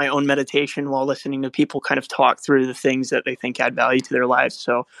 falling into my own meditation while listening to people kind of talk through the things that they think add value to their lives.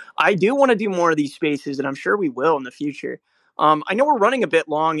 So I do want to do more of these spaces, and I'm sure we will in the future. I know we're running a bit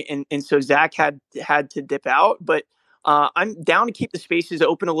long, and so Zach had to dip out, but I'm down to keep the spaces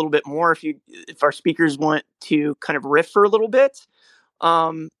open a little bit more if our speakers want to kind of riff for a little bit.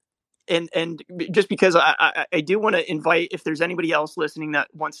 And just because I do want to invite, if there's anybody else listening that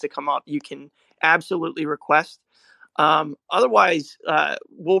wants to come up, you can absolutely request. Otherwise,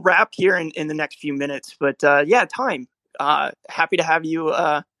 we'll wrap here in the next few minutes. But time. Happy to have you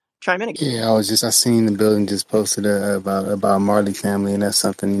chime in again. Yeah, I seen the building just posted about Marley family, and that's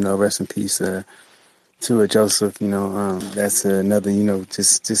something, rest in peace to Joseph. That's another,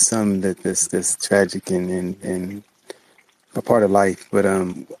 just something that's tragic and a part of life. But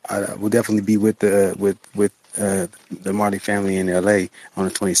I will definitely be with the Marley family in LA on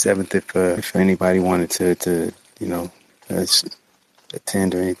the 27th if anybody wanted to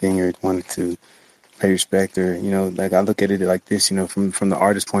attend or anything, or wanted to pay respect, or like I look at it like this, from the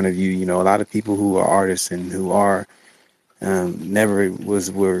artist point of view. A lot of people who are artists and who are never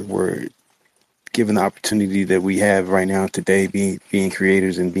were given the opportunity that we have right now today, being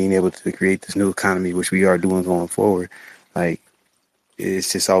creators and being able to create this new economy, which we are doing going forward. Like,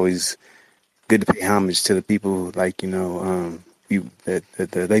 it's just always good to pay homage to the people, like, the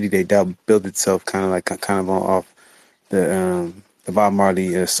Lady Day Dub built itself kind of off the Bob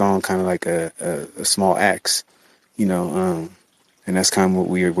Marley song, kind of like a small axe, and that's kind of what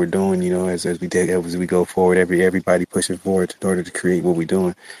we're doing, as we go forward, everybody pushing forward in order to create what we're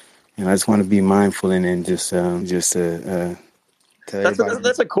doing. And I just want to be mindful and just That's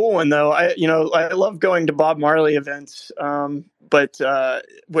a cool one, though. I love going to Bob Marley events. But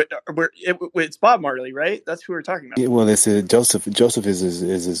it's Bob Marley, right? That's who we're talking about. Yeah, well, it's Joseph. Joseph is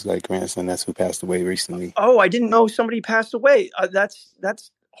his like grandson. That's who passed away recently. Oh, I didn't know somebody passed away.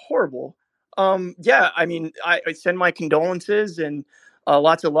 That's horrible. I mean, I send my condolences and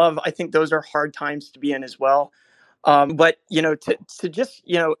lots of love. I think those are hard times to be in as well. But to just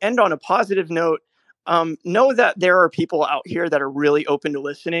end on a positive note, know that there are people out here that are really open to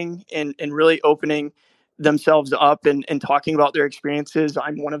listening and really opening themselves up and talking about their experiences.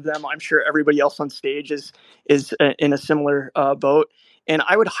 I'm one of them. I'm sure everybody else on stage is in a similar boat. And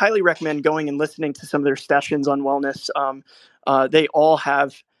I would highly recommend going and listening to some of their sessions on wellness. They all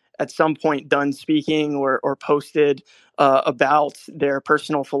have at some point done speaking or posted about their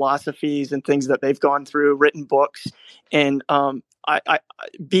personal philosophies and things that they've gone through, written books. And I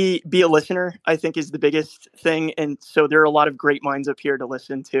be a listener, I think, is the biggest thing. And so there are a lot of great minds up here to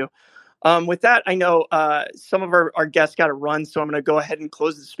listen to. With that, I know some of our guests got to run, so I'm going to go ahead and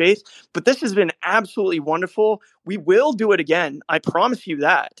close the space. But this has been absolutely wonderful. We will do it again. I promise you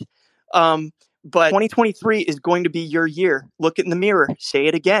that. But 2023 is going to be your year. Look in the mirror. Say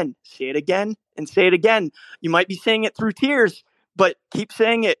it again, and say it again. You might be saying it through tears, but keep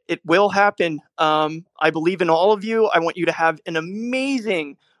saying it. It will happen. I believe in all of you. I want you to have an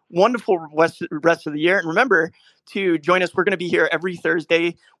amazing, wonderful rest of the year. And remember to join us. We're going to be here every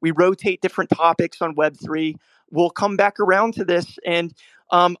Thursday. We rotate different topics on Web3. We'll come back around to this. And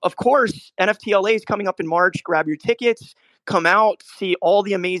of course, NFTLA is coming up in March. Grab your tickets. Come out, see all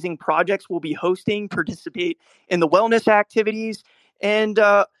the amazing projects we'll be hosting, participate in the wellness activities, and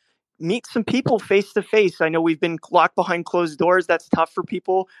meet some people face to face. I know we've been locked behind closed doors. That's tough for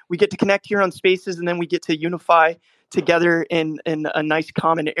people. We get to connect here on Spaces, and then we get to unify together in a nice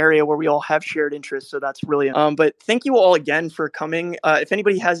common area where we all have shared interests. So that's really but thank you all again for coming. If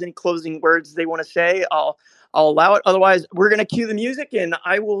anybody has any closing words they want to say, I'll allow it. Otherwise, we're going to cue the music, and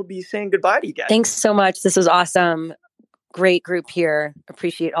I will be saying goodbye to you guys. Thanks so much. This was awesome. great group here.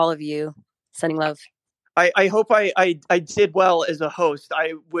 Appreciate all of you. Sending love. I hope I did well as a host.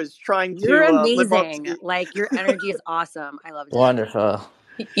 I was trying You're to live up amazing. to... Like, your energy is awesome. I loved it. Wonderful.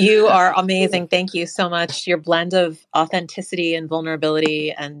 You are amazing. Thank you so much. Your blend of authenticity and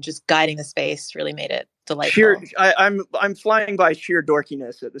vulnerability and just guiding the space really made it delightful. I'm flying by sheer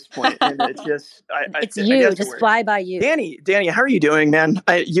dorkiness at this point, and it's just It's I you. guess Just fly by you. Danny, how are you doing, man?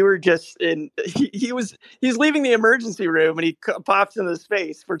 You were just in. He's leaving the emergency room, and he pops into the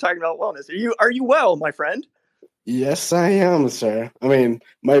space. We're talking about wellness. Are you well, my friend? Yes, I am, sir. I mean,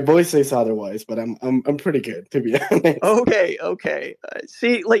 my voice says otherwise, but I'm pretty good, to be honest. Okay.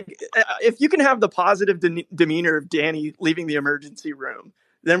 See, like, if you can have the positive demeanor of Danny leaving the emergency room,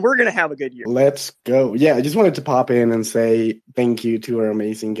 then we're gonna have a good year. Let's go. Yeah, I just wanted to pop in and say thank you to our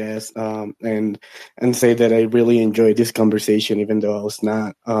amazing guest, and say that I really enjoyed this conversation, even though I was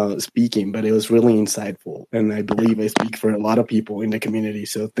not speaking, but it was really insightful, and I believe I speak for a lot of people in the community.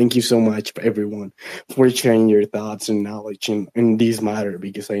 So thank you so much, everyone, for sharing your thoughts and knowledge in these matter,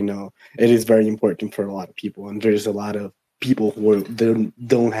 because I know it is very important for a lot of people, and there's a lot of people who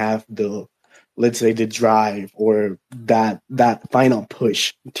don't have the, let's say, the drive or that final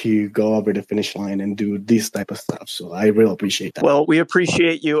push to go over the finish line and do this type of stuff. So I really appreciate that. Well, we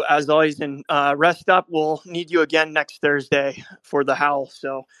appreciate you as always, and rest up. We'll need you again next Thursday for the howl.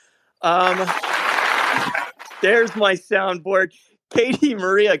 So there's my soundboard. Katie,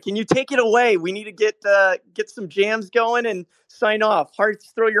 Maria, can you take it away? We need to get some jams going and sign off.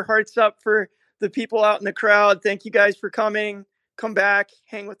 Throw your hearts up for the people out in the crowd. Thank you guys for coming. Come back,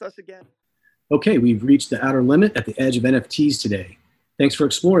 hang with us again. Okay, we've reached the outer limit at the edge of NFTs today. Thanks for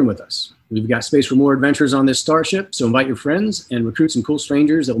exploring with us. We've got space for more adventures on this starship, so invite your friends and recruit some cool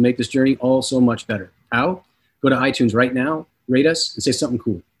strangers that will make this journey all so much better. How? Go to iTunes right now, rate us, and say something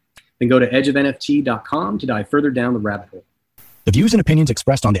cool. Then go to edgeofnft.com to dive further down the rabbit hole. The views and opinions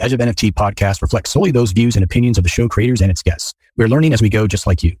expressed on the Edge of NFT podcast reflect solely those views and opinions of the show creators and its guests. We're learning as we go, just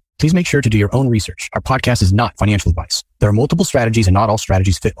like you. Please make sure to do your own research. Our podcast is not financial advice. There are multiple strategies, and not all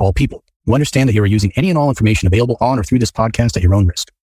strategies fit all people. You understand that you are using any and all information available on or through this podcast at your own risk.